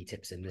two PD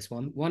tips in this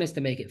one. One is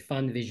to make it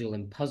fun, visual,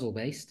 and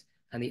puzzle-based,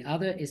 and the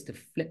other is to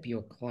flip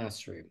your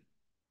classroom.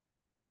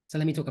 So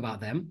let me talk about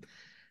them.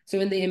 So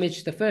in the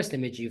image, the first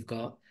image you've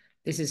got,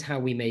 this is how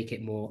we make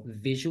it more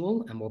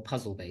visual and more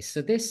puzzle-based.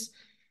 So this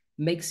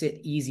makes it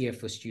easier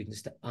for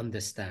students to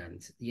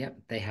understand.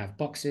 Yep, they have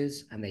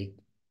boxes and they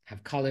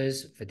have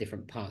colors for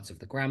different parts of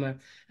the grammar,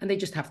 and they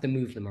just have to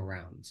move them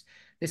around.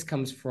 This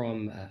comes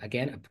from,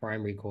 again, a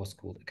primary course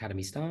called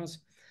Academy Stars.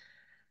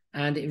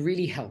 And it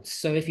really helps.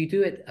 So if you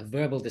do it a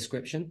verbal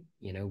description,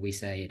 we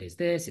say it is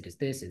this, it is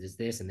this, it is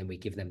this, and then we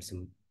give them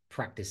some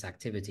practice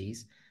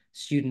activities.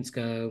 Students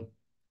go,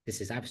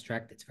 this is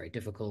abstract, it's very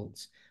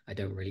difficult, I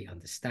don't really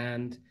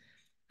understand.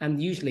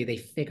 And usually they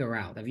figure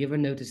out. Have you ever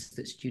noticed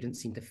that students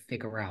seem to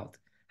figure out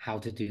how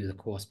to do the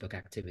course book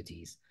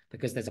activities?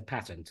 Because there's a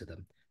pattern to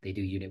them. They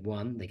do unit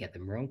 1, they get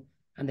them wrong,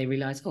 and they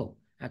realize, oh,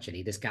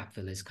 actually, this gap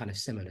fill is kind of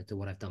similar to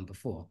what I've done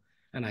before.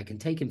 And I can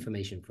take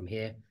information from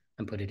here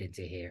and put it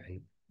into here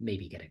and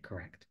maybe get it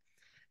correct.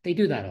 They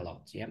do that a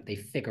lot. Yeah, they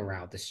figure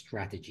out the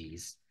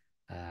strategies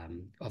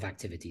of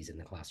activities in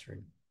the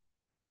classroom.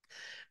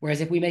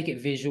 Whereas if we make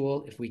it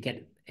visual, if we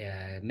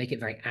make it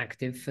very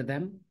active for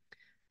them,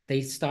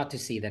 they start to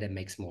see that it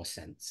makes more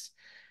sense.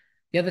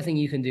 The other thing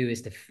you can do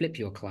is to flip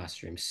your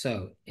classroom.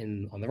 So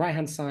on the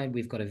right-hand side,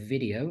 we've got a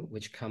video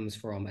which comes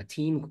from a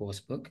teen course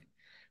book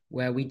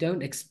where we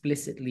don't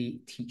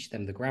explicitly teach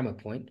them the grammar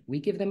point. We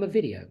give them a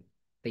video.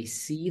 They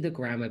see the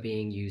grammar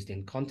being used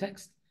in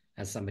context,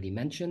 as somebody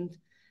mentioned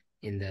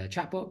in the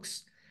chat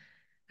box.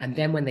 And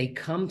then when they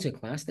come to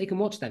class, they can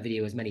watch that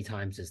video as many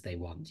times as they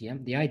want. Yeah.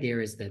 The idea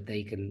is that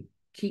they can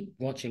keep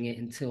watching it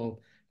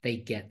until they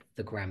get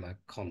the grammar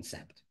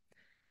concept.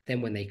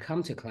 Then when they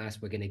come to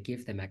class, we're going to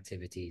give them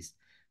activities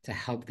to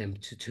help them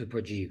to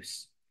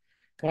produce.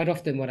 Quite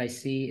often what I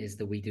see is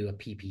that we do a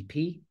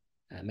PPP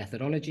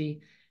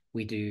methodology.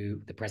 We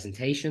do the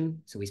presentation.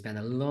 So we spend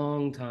a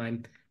long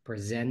time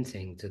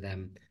presenting to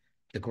them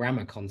the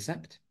grammar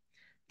concept.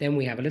 Then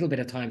we have a little bit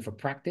of time for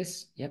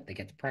practice. Yep, they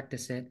get to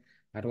practice it.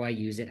 How do I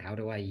use it? How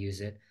do I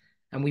use it?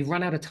 And we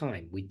run out of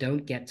time. We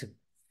don't get to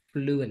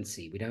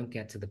fluency. We don't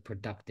get to the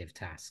productive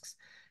tasks.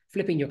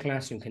 Flipping your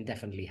classroom can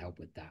definitely help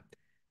with that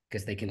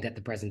because they can get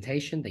the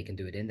presentation. They can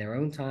do it in their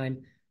own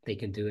time. They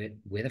can do it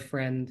with a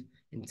friend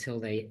until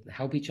they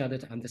help each other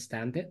to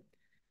understand it.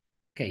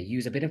 Okay,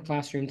 use a bit of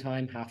classroom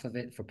time, half of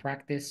it for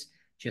practice,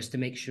 just to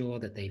make sure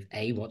that they've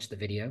A, watched the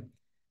video,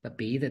 but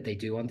B, that they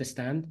do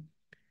understand,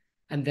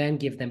 and then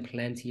give them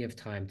plenty of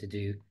time to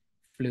do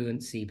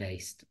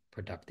fluency-based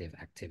productive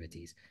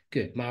activities.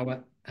 Good,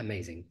 Marwa,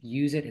 amazing.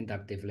 Use it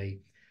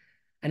inductively.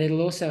 And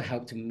it'll also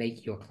help to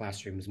make your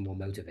classrooms more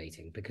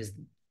motivating because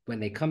when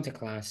they come to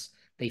class,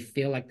 they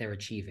feel like they're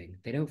achieving.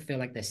 They don't feel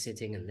like they're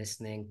sitting and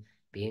listening,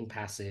 being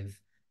passive.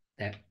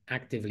 They're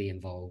actively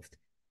involved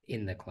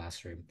in the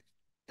classroom.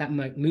 That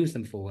moves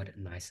them forward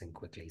nice and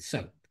quickly.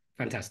 So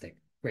fantastic.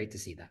 Great to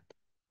see that.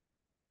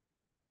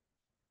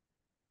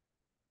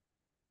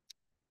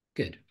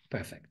 Good.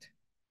 Perfect.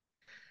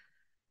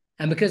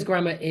 And because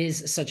grammar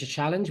is such a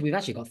challenge, we've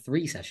actually got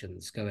 3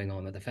 sessions going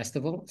on at the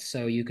festival.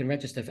 So you can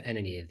register for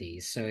any of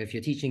these. So if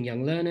you're teaching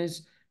young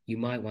learners, you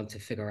might want to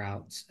figure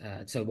out,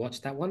 to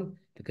watch that one,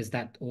 because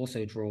that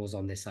also draws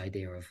on this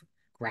idea of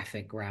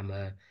graphic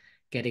grammar,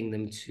 getting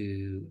them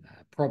to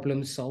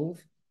problem solve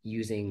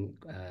using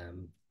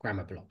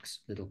grammar blocks,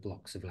 little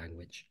blocks of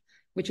language,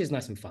 which is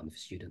nice and fun for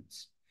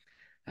students.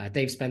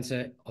 Dave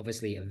Spencer,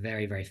 obviously a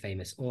very, very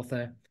famous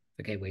author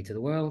for Gateway to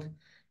the World.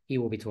 He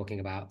will be talking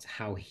about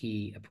how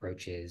he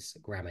approaches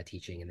grammar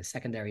teaching in the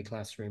secondary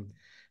classroom.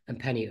 And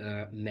Penny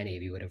many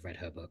of you would have read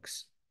her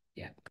books.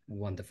 Yeah,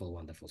 wonderful,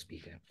 wonderful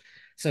speaker.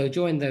 So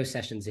join those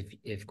sessions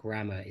if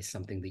grammar is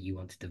something that you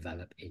want to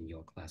develop in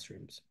your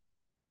classrooms.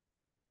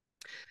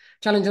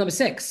 Challenge number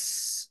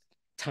 6,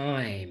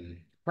 time.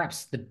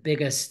 Perhaps the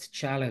biggest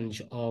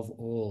challenge of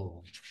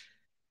all.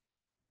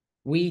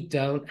 We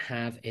don't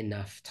have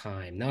enough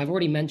time. Now, I've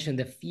already mentioned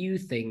a few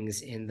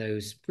things in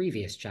those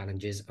previous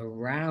challenges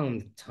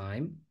around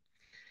time.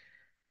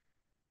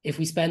 If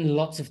we spend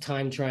lots of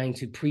time trying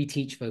to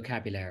pre-teach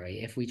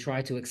vocabulary, if we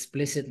try to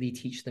explicitly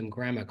teach them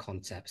grammar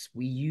concepts,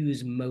 we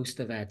use most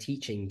of our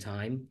teaching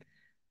time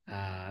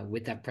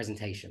with that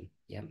presentation,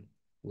 yeah,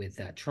 with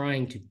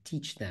trying to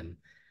teach them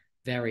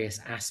various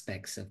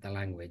aspects of the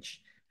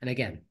language. And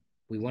again,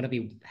 we want to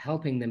be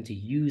helping them to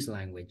use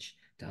language,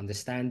 to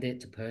understand it,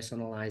 to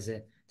personalize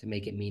it, to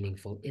make it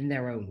meaningful in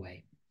their own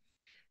way.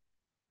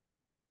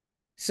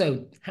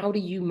 So how do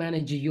you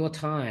manage your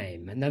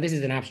time? And now this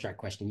is an abstract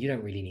question. You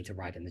don't really need to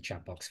write in the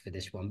chat box for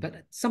this one,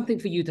 but something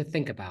for you to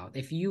think about.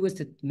 If you was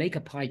to make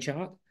a pie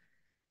chart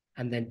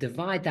and then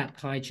divide that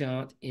pie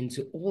chart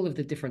into all of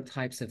the different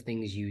types of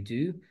things you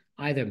do,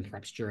 either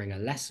perhaps during a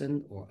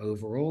lesson or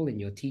overall in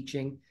your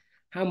teaching,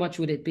 how much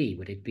would it be?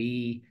 Would it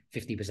be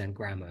 50%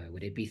 grammar?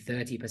 Would it be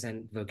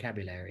 30%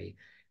 vocabulary?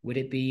 Would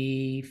it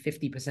be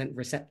 50%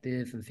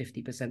 receptive and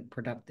 50%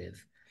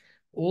 productive?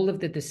 All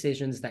of the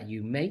decisions that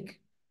you make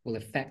will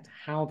affect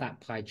how that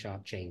pie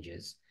chart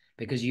changes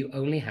because you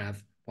only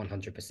have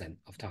 100%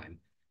 of time.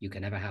 You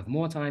can never have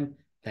more time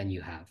than you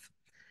have.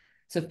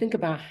 So think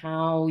about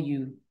how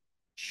you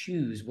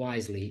choose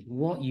wisely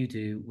what you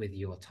do with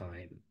your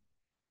time.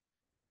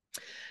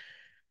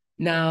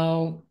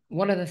 Now,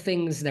 one of the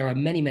things, there are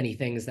many, many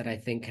things that I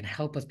think can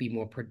help us be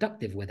more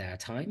productive with our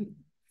time.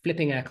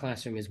 Flipping our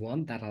classroom is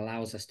one that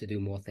allows us to do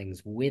more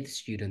things with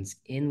students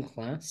in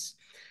class.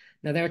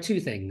 Now, there are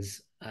 2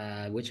 things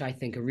which I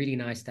think are really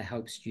nice to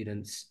help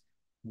students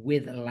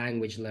with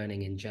language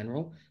learning in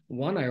general.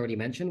 One I already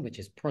mentioned, which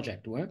is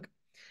project work.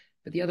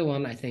 But the other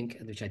one I think,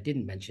 which I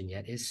didn't mention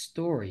yet, is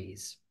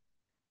stories.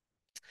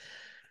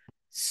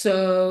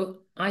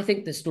 So I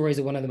think that stories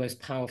are one of the most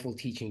powerful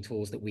teaching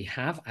tools that we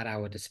have at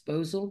our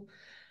disposal.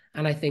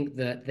 And I think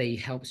that they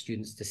help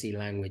students to see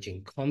language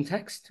in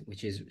context,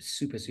 which is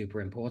super,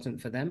 super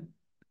important for them.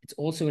 It's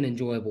also an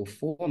enjoyable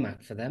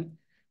format for them.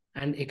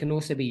 And it can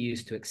also be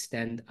used to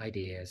extend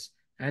ideas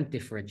and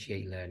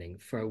differentiate learning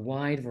for a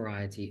wide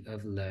variety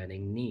of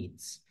learning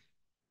needs.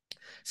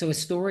 So a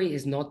story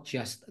is not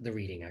just the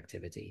reading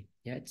activity.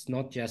 Yeah, it's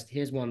not just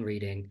here's one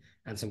reading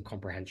and some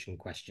comprehension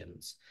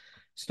questions.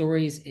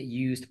 Stories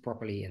used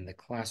properly in the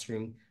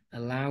classroom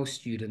allow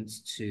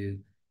students to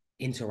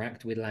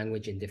interact with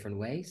language in different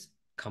ways,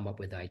 come up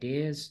with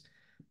ideas.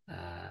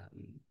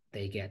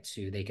 They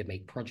can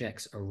make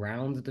projects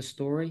around the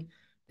story.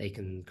 They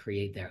can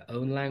create their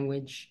own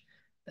language.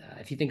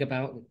 If you think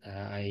about,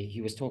 he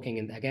was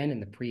talking again in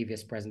the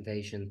previous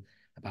presentation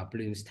about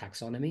Bloom's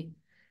taxonomy.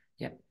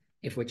 Yeah,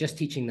 if we're just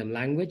teaching them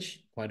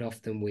language, quite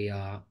often we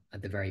are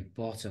at the very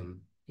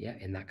bottom, yeah,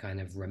 in that kind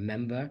of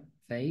remember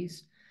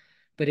phase.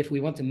 But if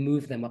we want to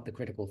move them up the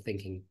critical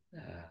thinking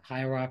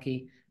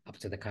hierarchy, up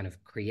to the kind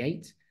of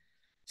create,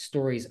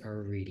 stories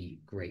are a really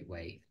great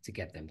way to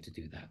get them to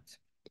do that.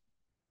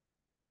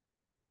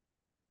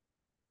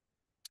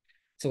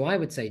 So I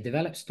would say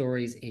develop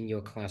stories in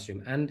your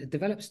classroom and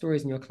develop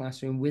stories in your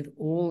classroom with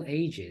all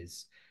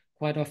ages.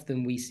 Quite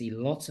often we see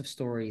lots of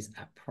stories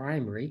at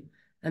primary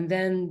and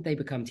then they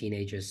become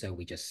teenagers, so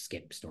we just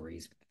skip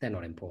stories. They're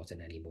not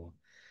important anymore.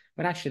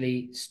 But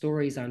actually,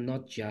 stories are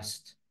not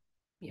just,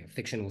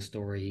 fictional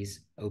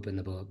stories, open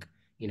the book,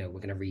 we're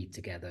going to read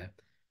together.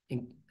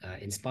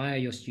 Inspire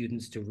your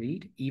students to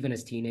read, even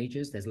as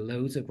teenagers. There's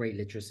loads of great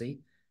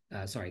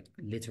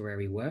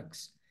literary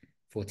works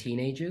for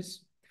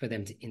teenagers for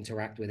them to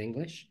interact with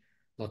English.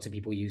 Lots of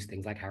people use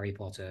things like Harry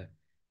Potter,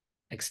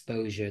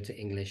 exposure to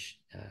English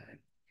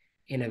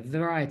in a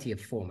variety of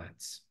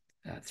formats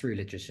through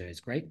literature is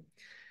great.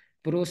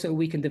 But also,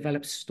 we can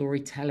develop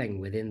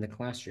storytelling within the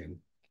classroom.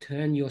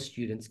 Turn your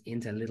students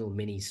into little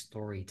mini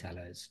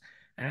storytellers.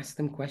 Ask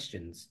them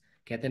questions,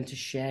 get them to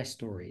share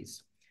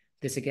stories.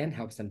 This again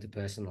helps them to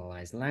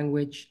personalize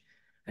language,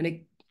 and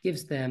it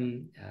gives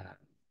them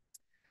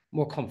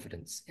more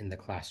confidence in the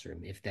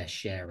classroom if they're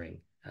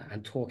sharing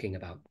and talking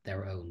about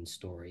their own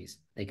stories.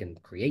 They can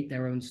create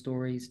their own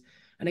stories.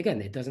 And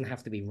again, it doesn't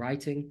have to be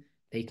writing.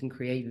 They can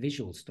create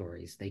visual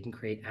stories. They can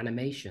create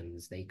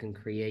animations. They can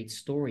create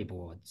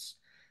storyboards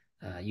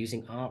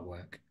using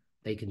artwork.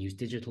 They can use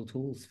digital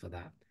tools for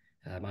that.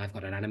 I've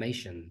got an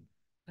animation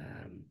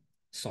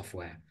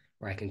software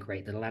where I can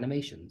create little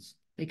animations.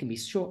 They can be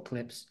short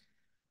clips,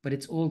 but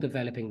it's all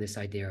developing this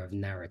idea of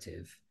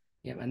narrative.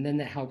 Yeah, and then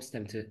that helps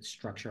them to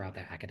structure out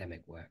their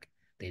academic work.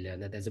 They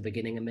learn that there's a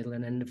beginning, a middle,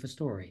 and end of a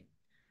story.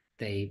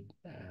 They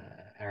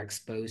are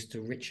exposed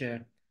to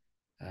richer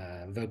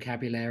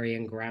vocabulary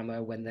and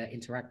grammar when they're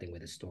interacting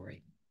with a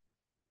story.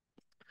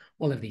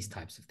 All of these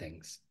types of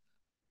things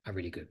are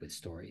really good with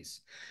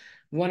stories.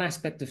 One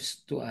aspect of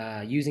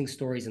using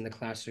stories in the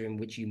classroom,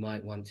 which you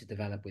might want to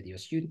develop with your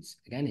students,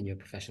 again, in your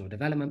professional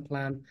development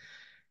plan,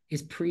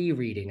 is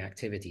pre-reading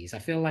activities. I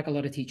feel like a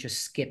lot of teachers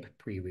skip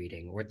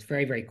pre-reading, or it's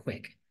very, very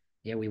quick.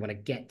 Yeah, we want to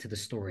get to the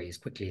story as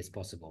quickly as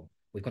possible.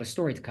 We've got a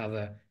story to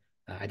cover.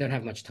 I don't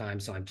have much time,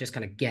 so I'm just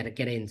going to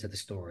get into the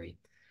story.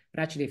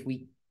 But actually, if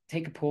we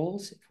take a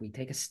pause, if we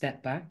take a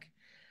step back,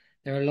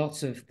 there are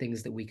lots of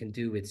things that we can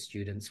do with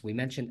students. We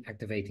mentioned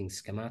activating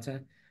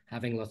schemata,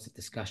 having lots of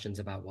discussions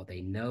about what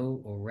they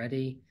know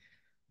already.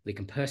 We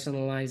can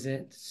personalize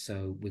it.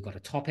 So we've got a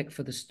topic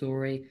for the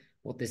story.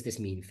 What does this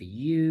mean for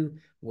you?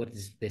 What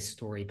does this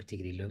story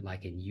particularly look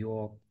like in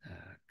your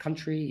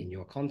country, in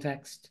your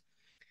context?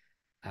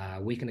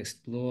 We can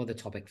explore the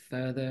topic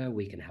further.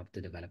 We can help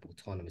to develop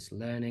autonomous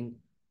learning.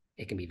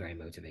 It can be very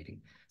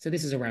motivating. So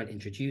this is around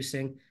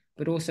introducing,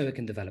 but also it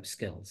can develop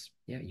skills.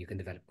 Yeah, you can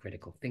develop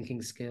critical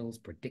thinking skills,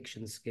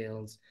 prediction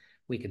skills.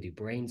 We can do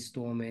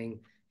brainstorming.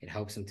 It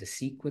helps them to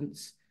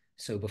sequence.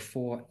 So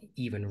before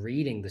even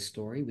reading the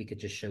story, we could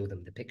just show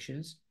them the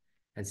pictures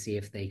and see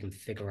if they can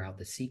figure out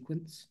the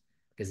sequence.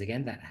 Because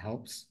again, that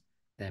helps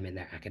them in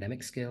their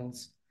academic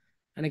skills.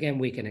 And again,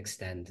 we can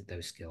extend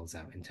those skills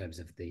out in terms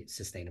of the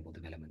sustainable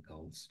development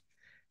goals.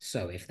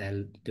 So if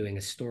they're doing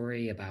a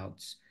story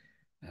about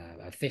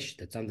a fish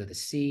that's under the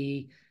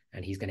sea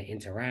and he's going to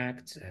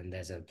interact and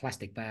there's a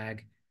plastic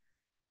bag,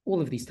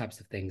 all of these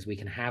types of things, we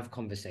can have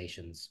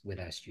conversations with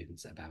our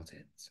students about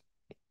it.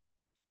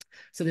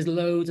 So there's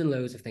loads and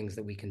loads of things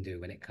that we can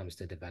do when it comes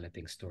to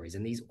developing stories,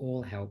 and these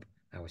all help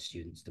our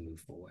students to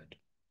move forward.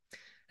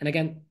 And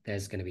again,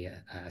 there's going to be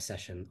a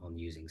session on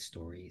using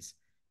stories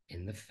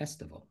in the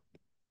festival.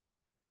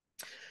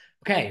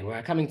 Okay,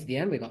 we're coming to the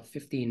end. We've got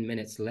 15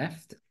 minutes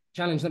left.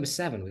 Challenge number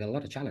 7. We've got a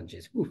lot of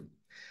challenges. Ooh.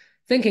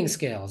 Thinking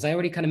skills. I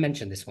already kind of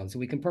mentioned this one, so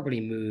we can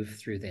probably move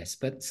through this.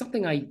 But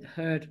something I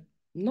heard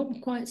not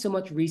quite so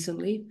much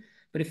recently,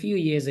 but a few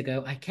years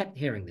ago, I kept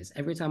hearing this.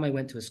 Every time I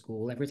went to a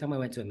school, every time I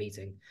went to a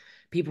meeting,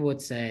 people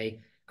would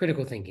say,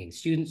 critical thinking,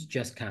 students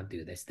just can't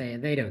do this.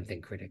 They don't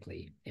think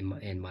critically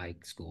in my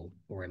school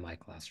or in my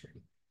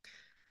classroom.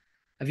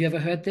 Have you ever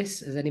heard this?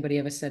 Has anybody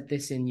ever said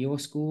this in your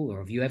school, or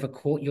have you ever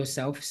caught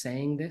yourself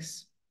saying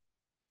this?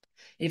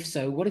 If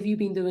so, what have you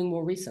been doing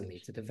more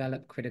recently to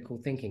develop critical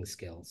thinking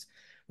skills?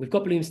 We've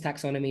got Bloom's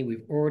taxonomy.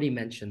 We've already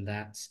mentioned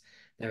that.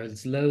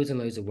 There's loads and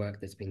loads of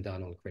work that's been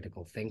done on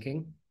critical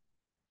thinking.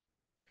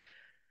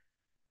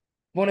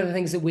 One of the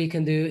things that we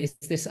can do is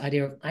this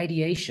idea of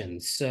ideation.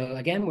 So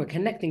again, we're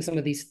connecting some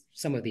of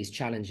these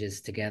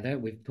challenges together.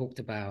 We've talked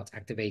about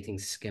activating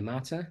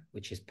schemata,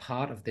 which is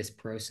part of this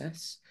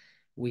process.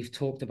 We've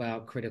talked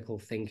about critical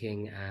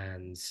thinking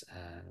and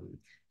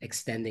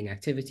extending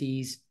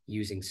activities,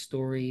 using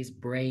stories,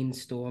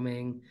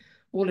 brainstorming,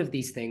 all of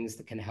these things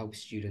that can help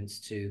students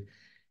to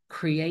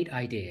create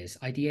ideas.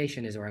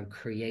 Ideation is around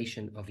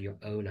creation of your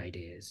own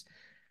ideas.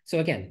 So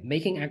again,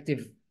 making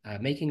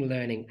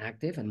learning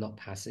active and not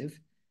passive.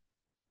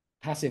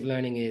 Passive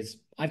learning is,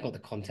 I've got the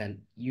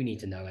content, you need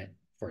to know it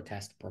for a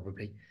test,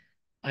 probably.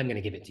 I'm going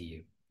to give it to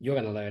you. You're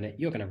going to learn it,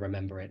 you're going to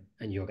remember it,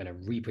 and you're going to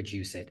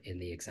reproduce it in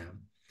the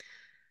exam.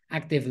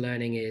 Active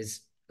learning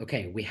is,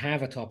 okay, we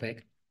have a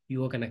topic,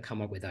 you're going to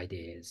come up with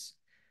ideas.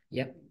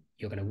 Yep,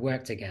 you're going to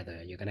work together,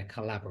 you're going to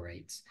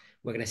collaborate.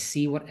 We're going to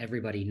see what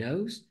everybody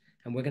knows,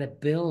 And we're going to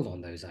build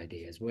on those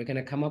ideas. We're going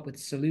to come up with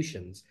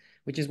solutions,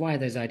 which is why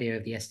those ideas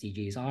of the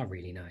SDGs are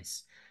really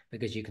nice,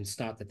 because you can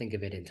start to think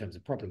of it in terms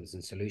of problems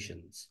and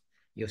solutions.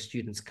 Your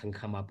students can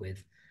come up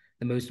with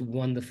the most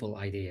wonderful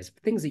ideas,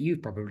 things that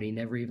you've probably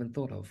never even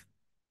thought of.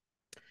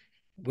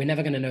 We're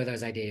never going to know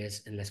those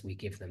ideas unless we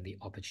give them the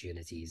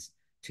opportunities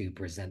to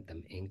present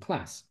them in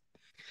class.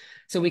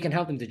 So we can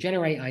help them to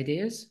generate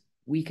ideas.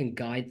 We can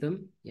guide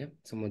them. Yeah,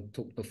 someone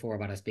talked before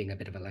about us being a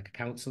bit of like a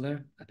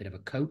counselor, a bit of a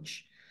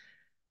coach.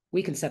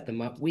 We can set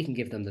them up. We can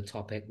give them the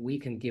topic. We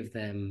can give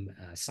them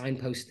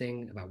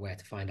signposting about where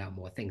to find out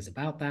more things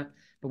about that.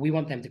 But we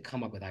want them to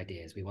come up with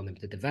ideas. We want them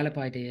to develop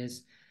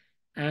ideas.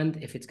 And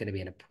if it's going to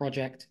be in a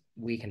project,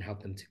 we can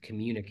help them to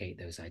communicate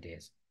those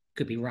ideas.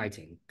 Could be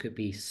writing, could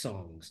be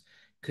songs,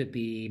 could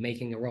be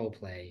making a role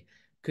play,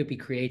 could be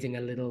creating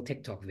a little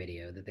TikTok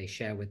video that they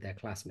share with their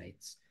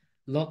classmates.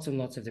 Lots and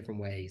lots of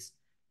different ways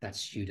that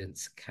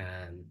students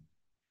can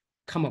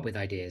come up with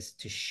ideas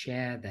to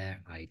share their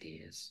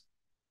ideas.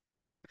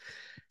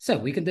 So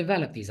we can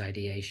develop these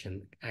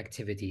ideation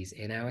activities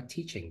in our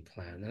teaching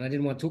plan. And I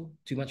didn't want to talk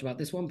too much about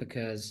this one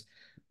because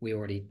we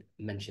already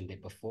mentioned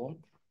it before.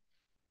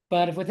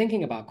 But if we're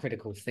thinking about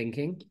critical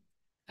thinking,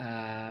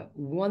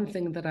 one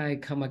thing that I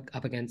come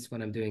up against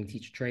when I'm doing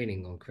teacher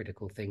training on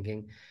critical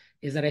thinking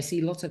is that I see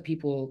lots of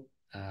people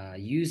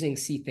using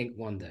See, Think,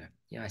 Wonder.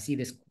 I see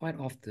this quite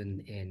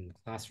often in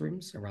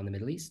classrooms around the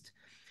Middle East.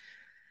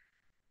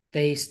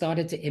 They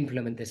started to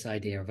implement this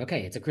idea of,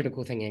 okay, it's a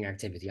critical thinking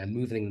activity. I'm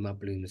moving them up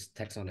Bloom's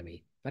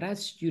taxonomy. But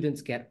as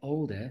students get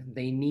older,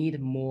 they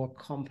need more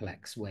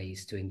complex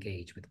ways to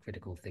engage with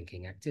critical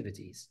thinking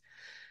activities.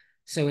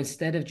 So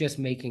instead of just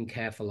making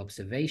careful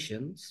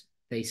observations,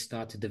 they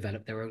start to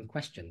develop their own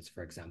questions,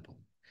 for example.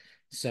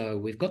 So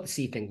we've got the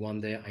See, Think,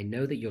 Wonder. I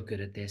know that you're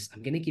good at this.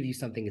 I'm going to give you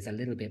something that's a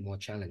little bit more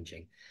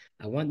challenging.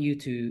 I want you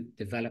to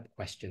develop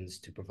questions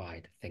to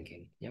provide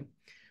thinking. Yeah.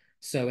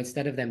 So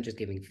instead of them just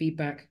giving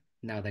feedback,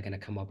 now they're going to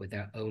come up with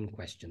their own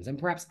questions and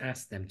perhaps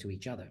ask them to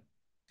each other.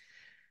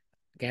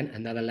 Again,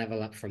 another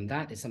level up from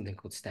that is something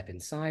called Step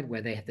Inside,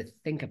 where they have to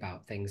think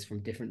about things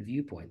from different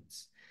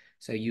viewpoints.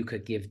 So you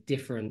could give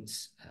different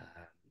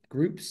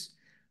groups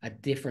a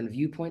different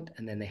viewpoint,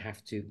 and then they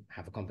have to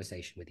have a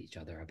conversation with each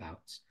other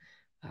about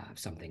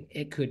something.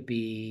 It could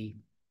be,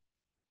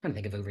 I'm trying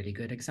to think of a really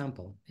good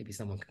example. Maybe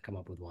someone can come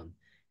up with one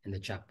in the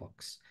chat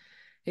box.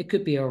 It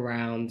could be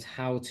around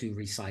how to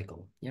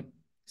recycle. Yep.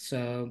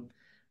 So,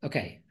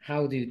 okay,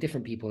 how do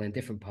different people in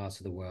different parts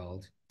of the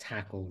world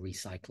tackle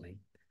recycling?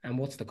 And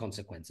what's the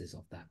consequences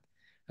of that?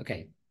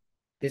 Okay,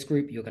 this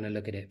group, you're going to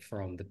look at it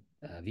from the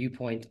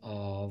viewpoint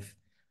of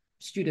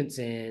students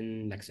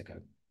in Mexico.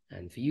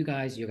 And for you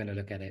guys, you're going to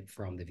look at it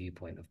from the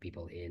viewpoint of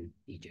people in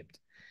Egypt.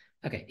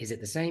 Okay, is it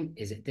the same?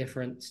 Is it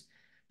different?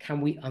 Can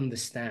we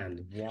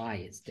understand why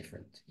it's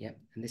different? Yep.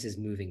 And this is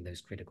moving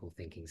those critical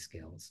thinking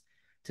skills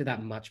to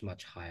that much,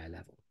 much higher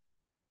level.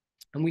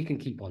 And we can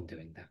keep on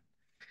doing that.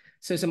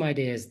 So some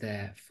ideas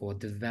there for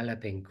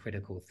developing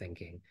critical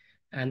thinking.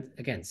 And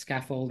again,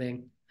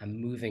 scaffolding and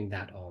moving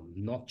that on,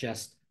 not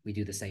just we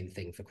do the same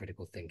thing for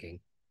critical thinking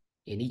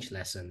in each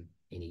lesson,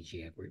 in each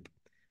year group,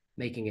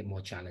 making it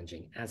more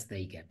challenging as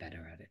they get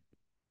better at it.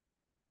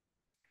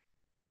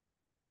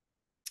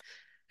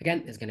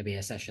 Again, there's going to be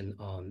a session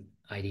on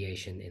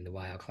ideation in the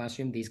YL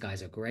classroom. These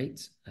guys are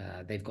great.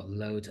 They've got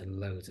loads and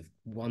loads of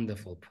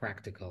wonderful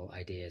practical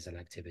ideas and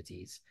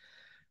activities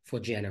for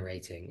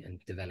generating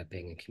and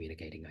developing and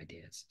communicating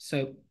ideas.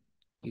 So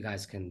you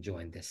guys can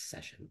join this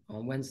session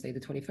on Wednesday, the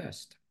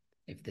 21st,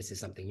 if this is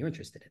something you're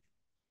interested in.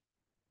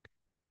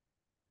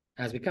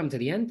 As we come to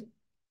the end,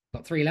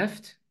 got 3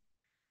 left.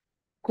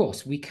 Of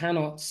course, we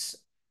cannot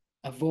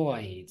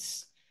avoid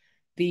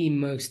the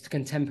most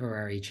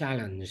contemporary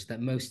challenge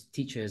that most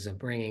teachers are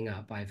bringing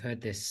up. I've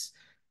heard this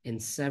in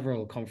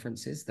several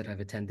conferences that I've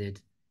attended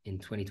in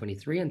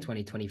 2023 and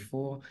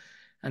 2024.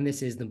 And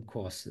this is, of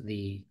course,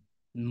 the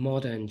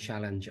modern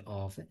challenge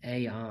of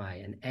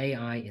AI and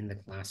AI in the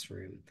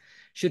classroom.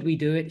 Should we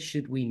do it?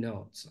 Should we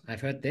not? I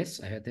heard this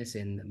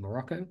in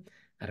Morocco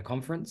at a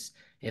conference.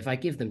 If I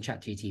give them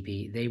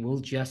ChatGPT, they will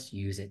just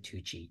use it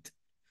to cheat.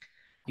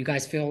 You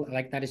guys feel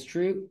like that is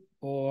true?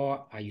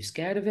 Or are you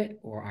scared of it?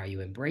 Or are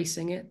you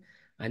embracing it?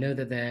 I know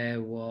that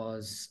there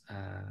was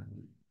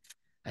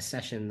a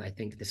session, I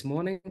think, this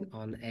morning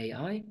on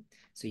AI.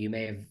 So you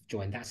may have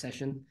joined that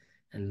session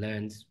and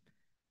learned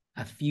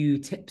a few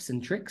tips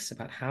and tricks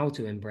about how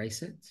to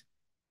embrace it.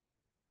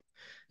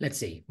 Let's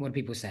see, what are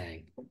people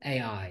saying?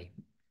 AI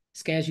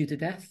scares you to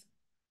death?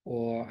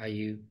 Or are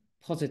you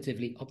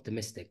positively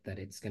optimistic that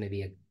it's going to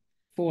be a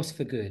force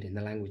for good in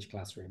the language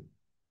classroom?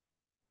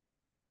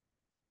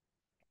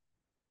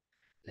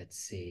 Let's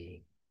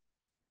see.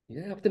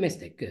 Yeah,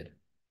 optimistic, good.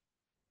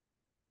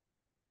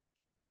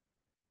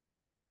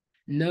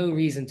 No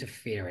reason to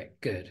fear it,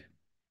 good.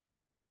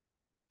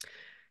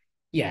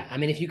 Yeah, I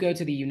mean, if you go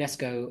to the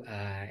UNESCO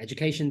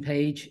education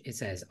page, it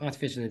says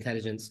artificial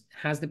intelligence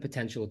has the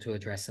potential to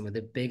address some of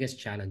the biggest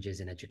challenges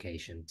in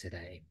education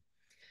today.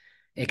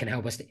 It can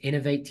help us to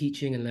innovate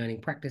teaching and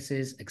learning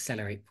practices,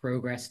 accelerate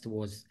progress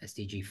towards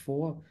SDG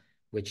 4,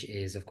 which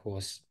is, of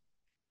course,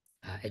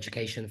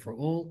 education for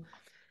all.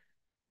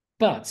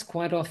 But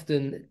quite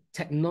often,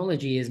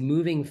 technology is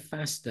moving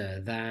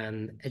faster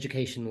than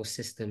educational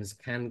systems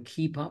can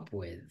keep up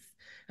with.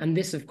 And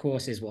this, of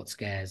course, is what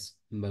scares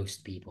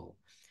most people.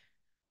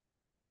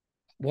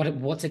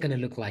 What's it going to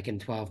look like in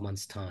 12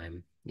 months'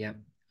 time? Yeah.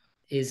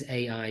 Is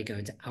AI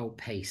going to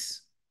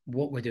outpace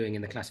what we're doing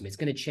in the classroom? It's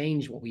going to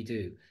change what we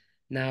do.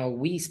 Now,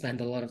 we spend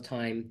a lot of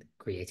time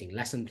creating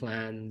lesson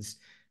plans,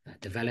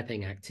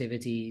 developing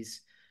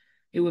activities.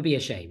 It would be a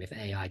shame if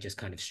AI just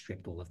kind of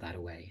stripped all of that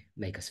away,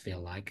 make us feel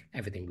like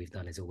everything we've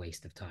done is a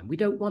waste of time. We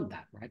don't want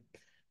that, right?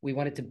 We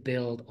want it to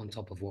build on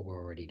top of what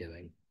we're already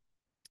doing.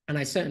 And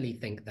I certainly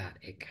think that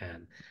it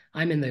can.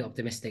 I'm in the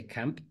optimistic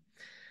camp.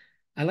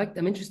 I'm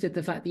interested in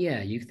the fact that,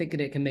 yeah, you think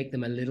that it can make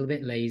them a little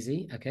bit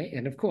lazy. Okay.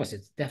 And of course,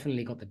 it's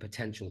definitely got the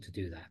potential to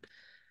do that.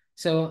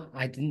 So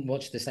I didn't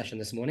watch the session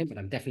this morning, but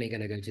I'm definitely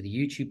going to go to the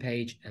YouTube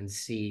page and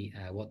see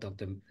what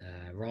Dr.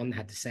 Ron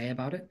had to say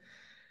about it.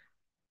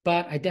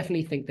 But I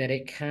definitely think that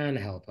it can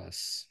help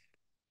us.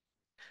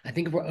 I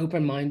think if we're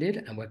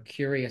open-minded and we're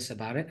curious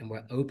about it and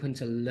we're open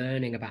to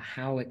learning about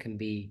how it can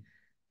be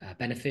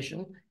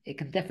beneficial, it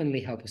can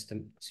definitely help us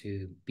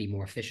to be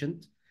more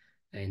efficient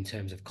in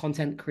terms of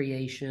content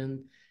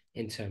creation,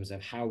 in terms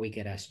of how we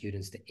get our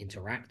students to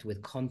interact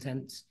with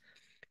content.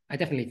 I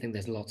definitely think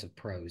there's lots of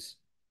pros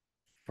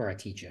for a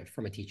teacher,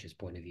 from a teacher's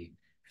point of view,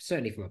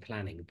 certainly from a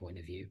planning point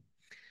of view.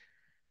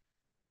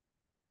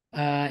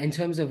 In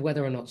terms of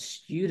whether or not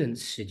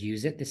students should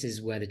use it, this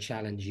is where the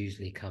challenge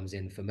usually comes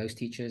in for most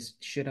teachers.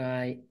 Should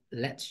I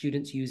let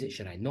students use it?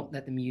 Should I not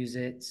let them use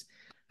it?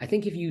 I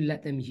think if you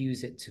let them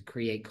use it to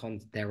create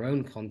their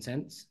own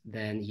content,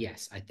 then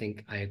yes, I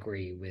think I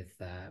agree with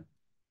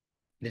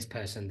this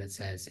person that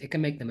says it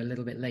can make them a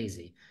little bit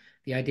lazy.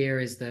 The idea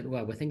is that,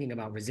 well, we're thinking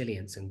about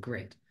resilience and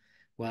grit.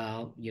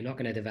 Well, you're not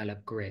going to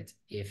develop grit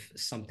if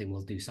something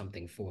will do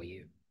something for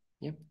you.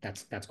 Yeah,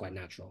 that's quite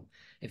natural.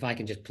 If I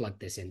can just plug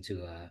this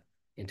into a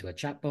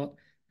chatbot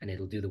and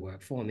it'll do the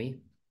work for me,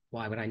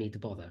 why would I need to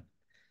bother?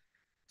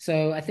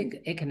 So I think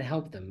it can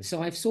help them.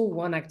 So I saw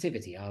one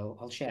activity,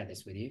 I'll share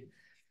this with you,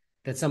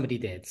 that somebody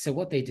did. So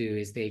what they do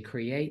is they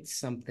create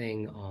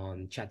something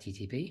on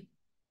ChatGTP,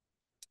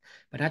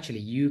 but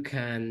actually you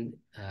can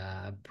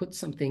put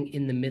something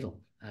in the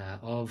middle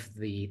of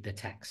the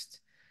text.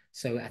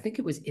 So I think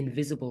it was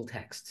invisible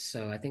text.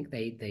 So I think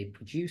they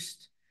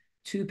produced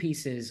two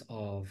pieces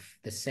of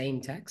the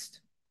same text.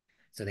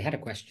 So they had a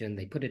question,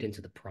 they put it into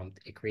the prompt,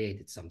 it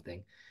created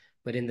something.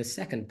 But in the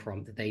second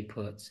prompt, they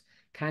put,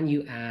 can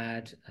you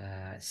add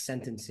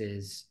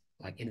sentences,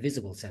 like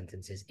invisible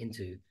sentences,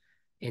 into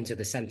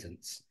the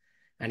sentence?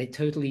 And it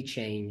totally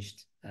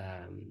changed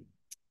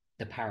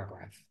the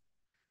paragraph.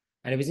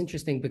 And it was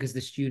interesting because the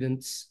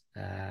students,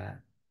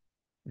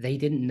 they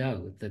didn't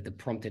know that the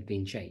prompt had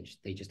been changed.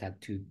 They just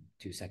had two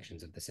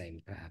sections of the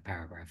same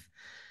paragraph.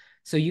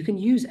 So you can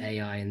use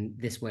AI in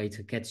this way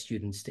to get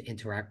students to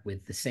interact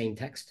with the same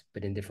text,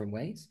 but in different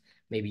ways.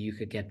 Maybe you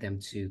could get them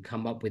to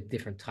come up with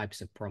different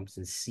types of prompts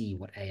and see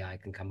what AI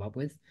can come up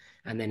with,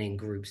 and then in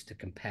groups to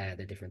compare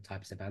the different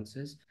types of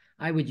answers.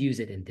 I would use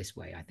it in this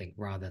way, I think,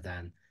 rather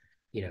than,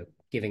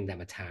 giving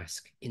them a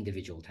task,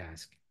 individual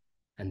task,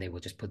 and they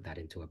will just put that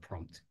into a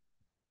prompt,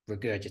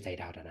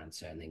 regurgitate out an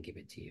answer, and then give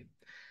it to you.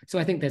 So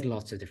I think there's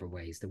lots of different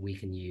ways that we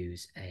can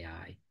use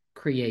AI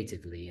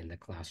creatively in the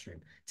classroom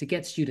to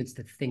get students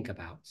to think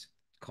about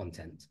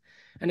content.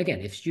 And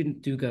again, if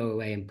students do go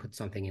away and put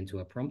something into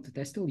a prompt,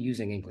 they're still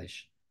using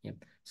English.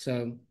 Yep.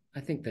 So I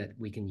think that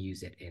we can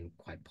use it in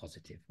quite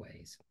positive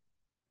ways.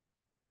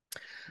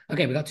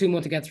 Okay, we've got two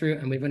more to get through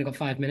and we've only got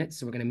 5 minutes,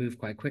 so we're going to move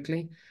quite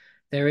quickly.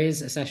 There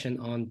is a session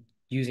on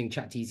using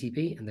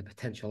ChatGTP and the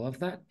potential of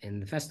that in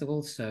the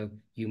festival, so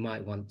you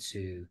might want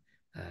to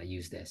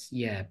use this.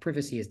 Yeah,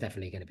 privacy is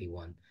definitely going to be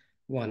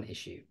one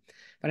issue,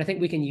 but I think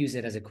we can use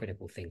it as a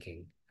critical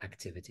thinking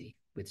activity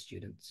with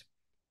students.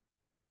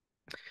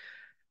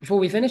 Before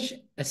we finish,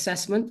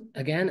 assessment,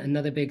 again,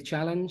 another big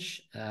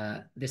challenge.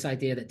 This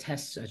idea that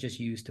tests are just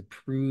used to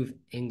prove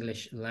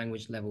English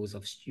language levels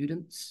of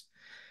students.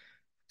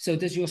 So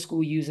does your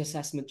school use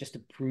assessment just to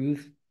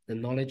prove the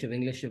knowledge of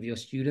English of your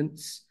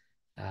students?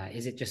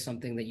 Is it just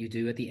something that you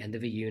do at the end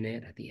of a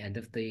unit, at the end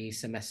of the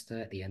semester,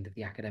 at the end of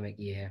the academic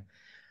year?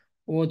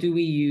 Or do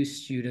we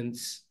use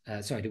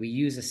do we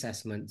use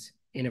assessment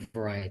in a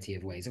variety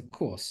of ways? Of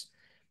course,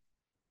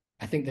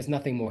 I think there's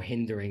nothing more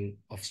hindering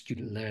of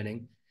student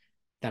learning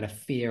than a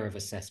fear of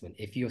assessment.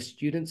 If your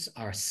students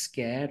are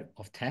scared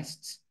of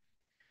tests,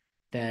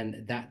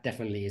 then that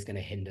definitely is going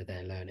to hinder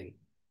their learning.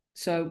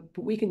 So,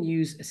 but we can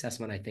use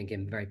assessment, I think,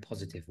 in very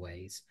positive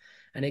ways.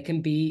 And it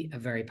can be a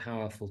very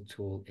powerful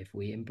tool if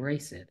we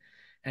embrace it.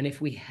 And if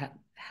we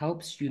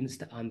help students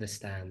to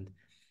understand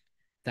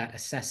that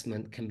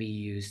assessment can be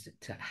used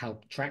to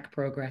help track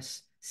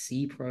progress,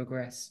 see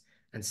progress,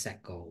 and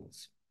set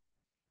goals.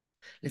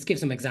 Let's give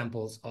some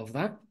examples of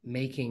that,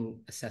 making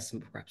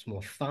assessment perhaps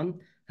more fun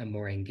and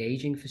more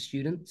engaging for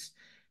students.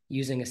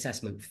 using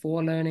assessment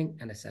for learning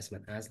and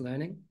assessment as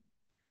learning.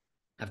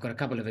 I've got a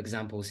couple of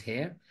examples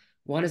here.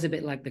 One is a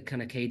bit like the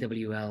kind of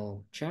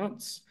KWL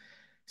charts.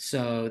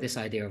 So this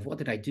idea of what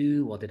did I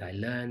do? What did I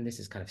learn? This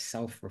is kind of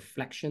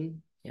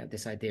self-reflection. Yeah,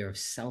 this idea of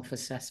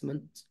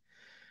self-assessment.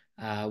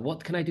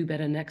 What can I do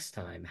better next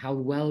time? How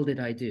well did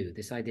I do?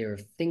 This idea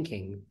of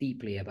thinking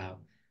deeply about,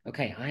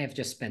 okay, I have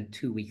just spent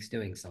 2 weeks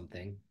doing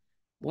something.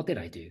 What did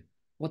I do?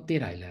 What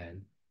did I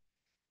learn?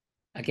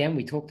 Again,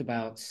 we talked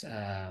about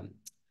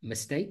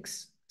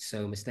mistakes.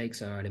 So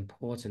mistakes are an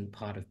important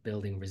part of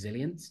building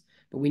resilience,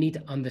 but we need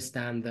to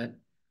understand that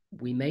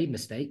we made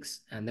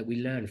mistakes and that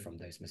we learn from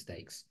those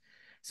mistakes.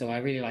 So I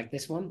really like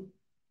this one.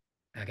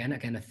 Again,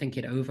 a think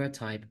it over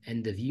type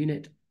end of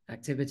unit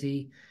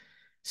activity.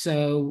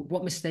 So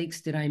what mistakes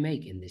did I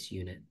make in this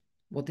unit?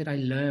 What did I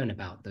learn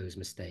about those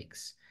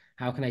mistakes?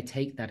 How can I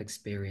take that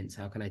experience?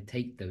 How can I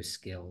take those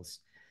skills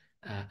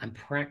and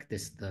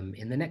practice them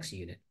in the next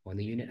unit or in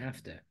the unit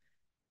after?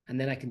 And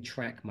then I can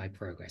track my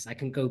progress. I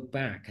can go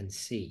back and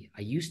see,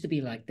 I used to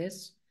be like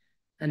this,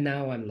 and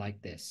now I'm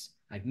like this.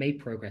 I've made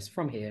progress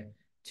from here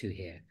to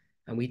here.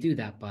 And we do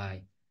that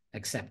by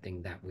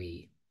accepting that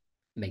we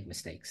make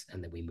mistakes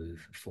and that we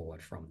move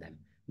forward from them.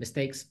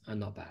 Mistakes are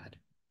not bad.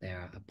 They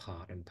are a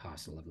part and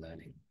parcel of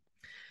learning.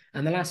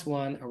 And the last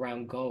one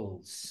around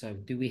goals. So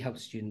do we help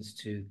students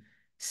to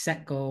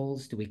set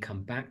goals? Do we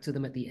come back to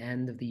them at the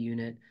end of the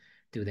unit?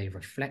 Do they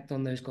reflect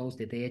on those goals?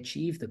 Did they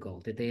achieve the goal?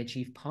 Did they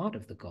achieve part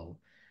of the goal?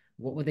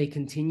 What will they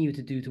continue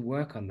to do to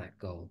work on that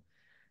goal?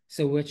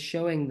 So we're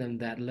showing them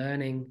that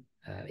learning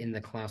in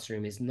the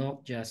classroom is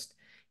not just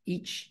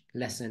each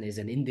lesson is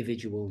an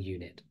individual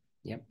unit.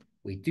 Yep,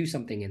 we do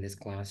something in this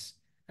class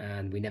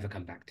and we never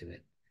come back to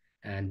it.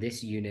 And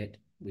this unit,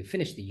 we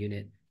finished the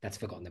unit, that's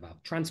forgotten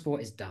about.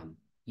 Transport is done.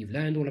 You've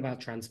learned all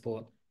about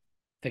transport.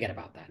 Forget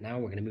about that. Now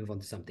we're going to move on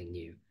to something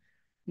new.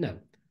 No,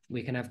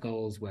 we can have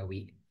goals where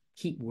we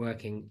keep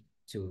working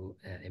to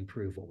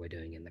improve what we're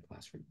doing in the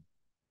classroom.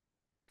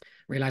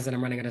 Realize that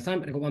I'm running out of time,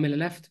 but I've got 1 minute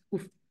left.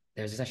 Oof.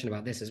 There's a session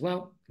about this as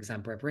well,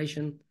 exam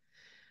preparation.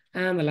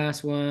 And the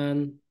last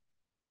one,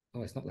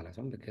 oh, it's not the last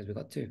one because we've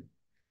got two.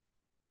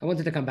 I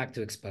wanted to come back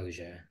to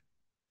exposure.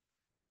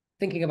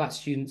 Thinking about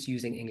students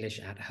using English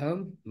at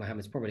home.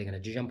 Mohammed's probably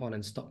going to jump on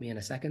and stop me in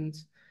a second.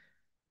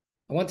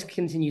 I want to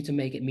continue to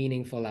make it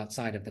meaningful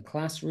outside of the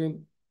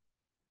classroom.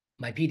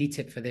 My PD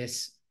tip for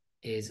this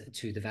is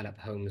to develop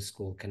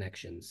homeschool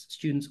connections.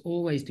 Students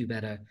always do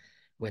better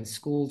when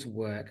schools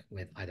work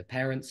with either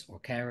parents or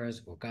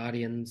carers or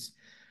guardians.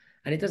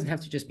 And it doesn't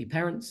have to just be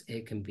parents.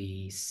 It can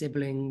be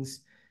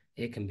siblings.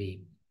 It can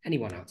be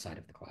anyone outside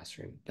of the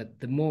classroom. But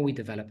the more we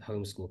develop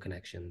homeschool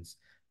connections,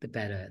 the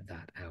better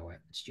that our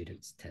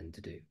students tend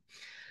to do.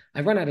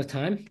 I've run out of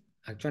time.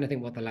 I'm trying to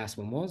think what the last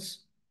one was.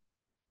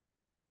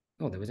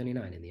 Oh, there was only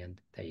 9 in the end.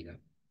 There you go.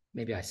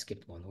 Maybe I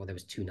skipped one, or there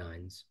was 2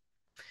 9s.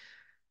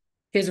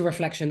 Here's a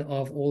reflection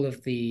of all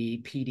of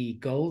the PD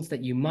goals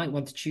that you might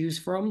want to choose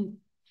from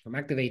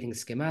activating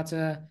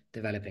schemata,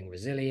 developing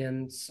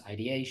resilience,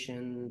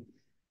 ideation,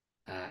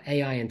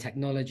 AI and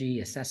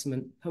technology,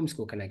 assessment,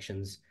 homeschool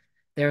connections.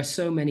 There are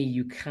so many,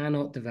 you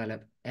cannot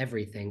develop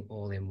everything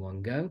all in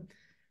one go.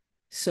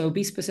 So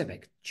be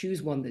specific.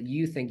 Choose one that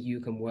you think you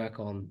can work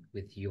on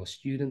with your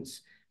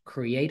students.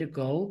 Create a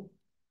goal,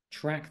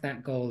 track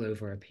that goal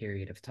over a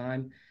period of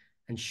time,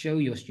 and show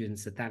your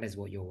students that that is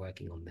what you're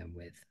working on them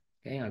with.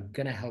 Okay, I'm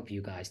going to help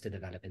you guys to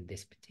develop in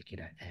this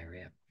particular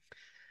area.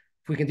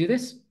 If we can do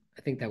this,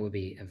 I think that would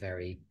be a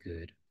very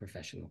good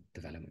professional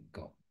development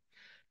goal.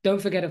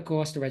 Don't forget, of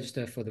course, to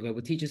register for the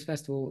Global Teachers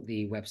Festival.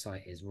 The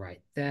website is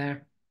right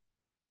there.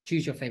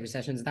 Choose your favorite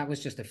sessions. That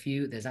was just a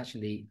few. There's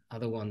actually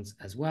other ones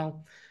as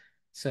well.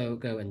 So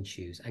go and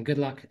choose. And good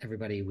luck,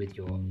 everybody, with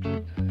your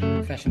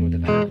professional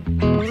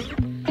development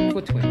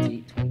for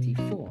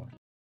 2024.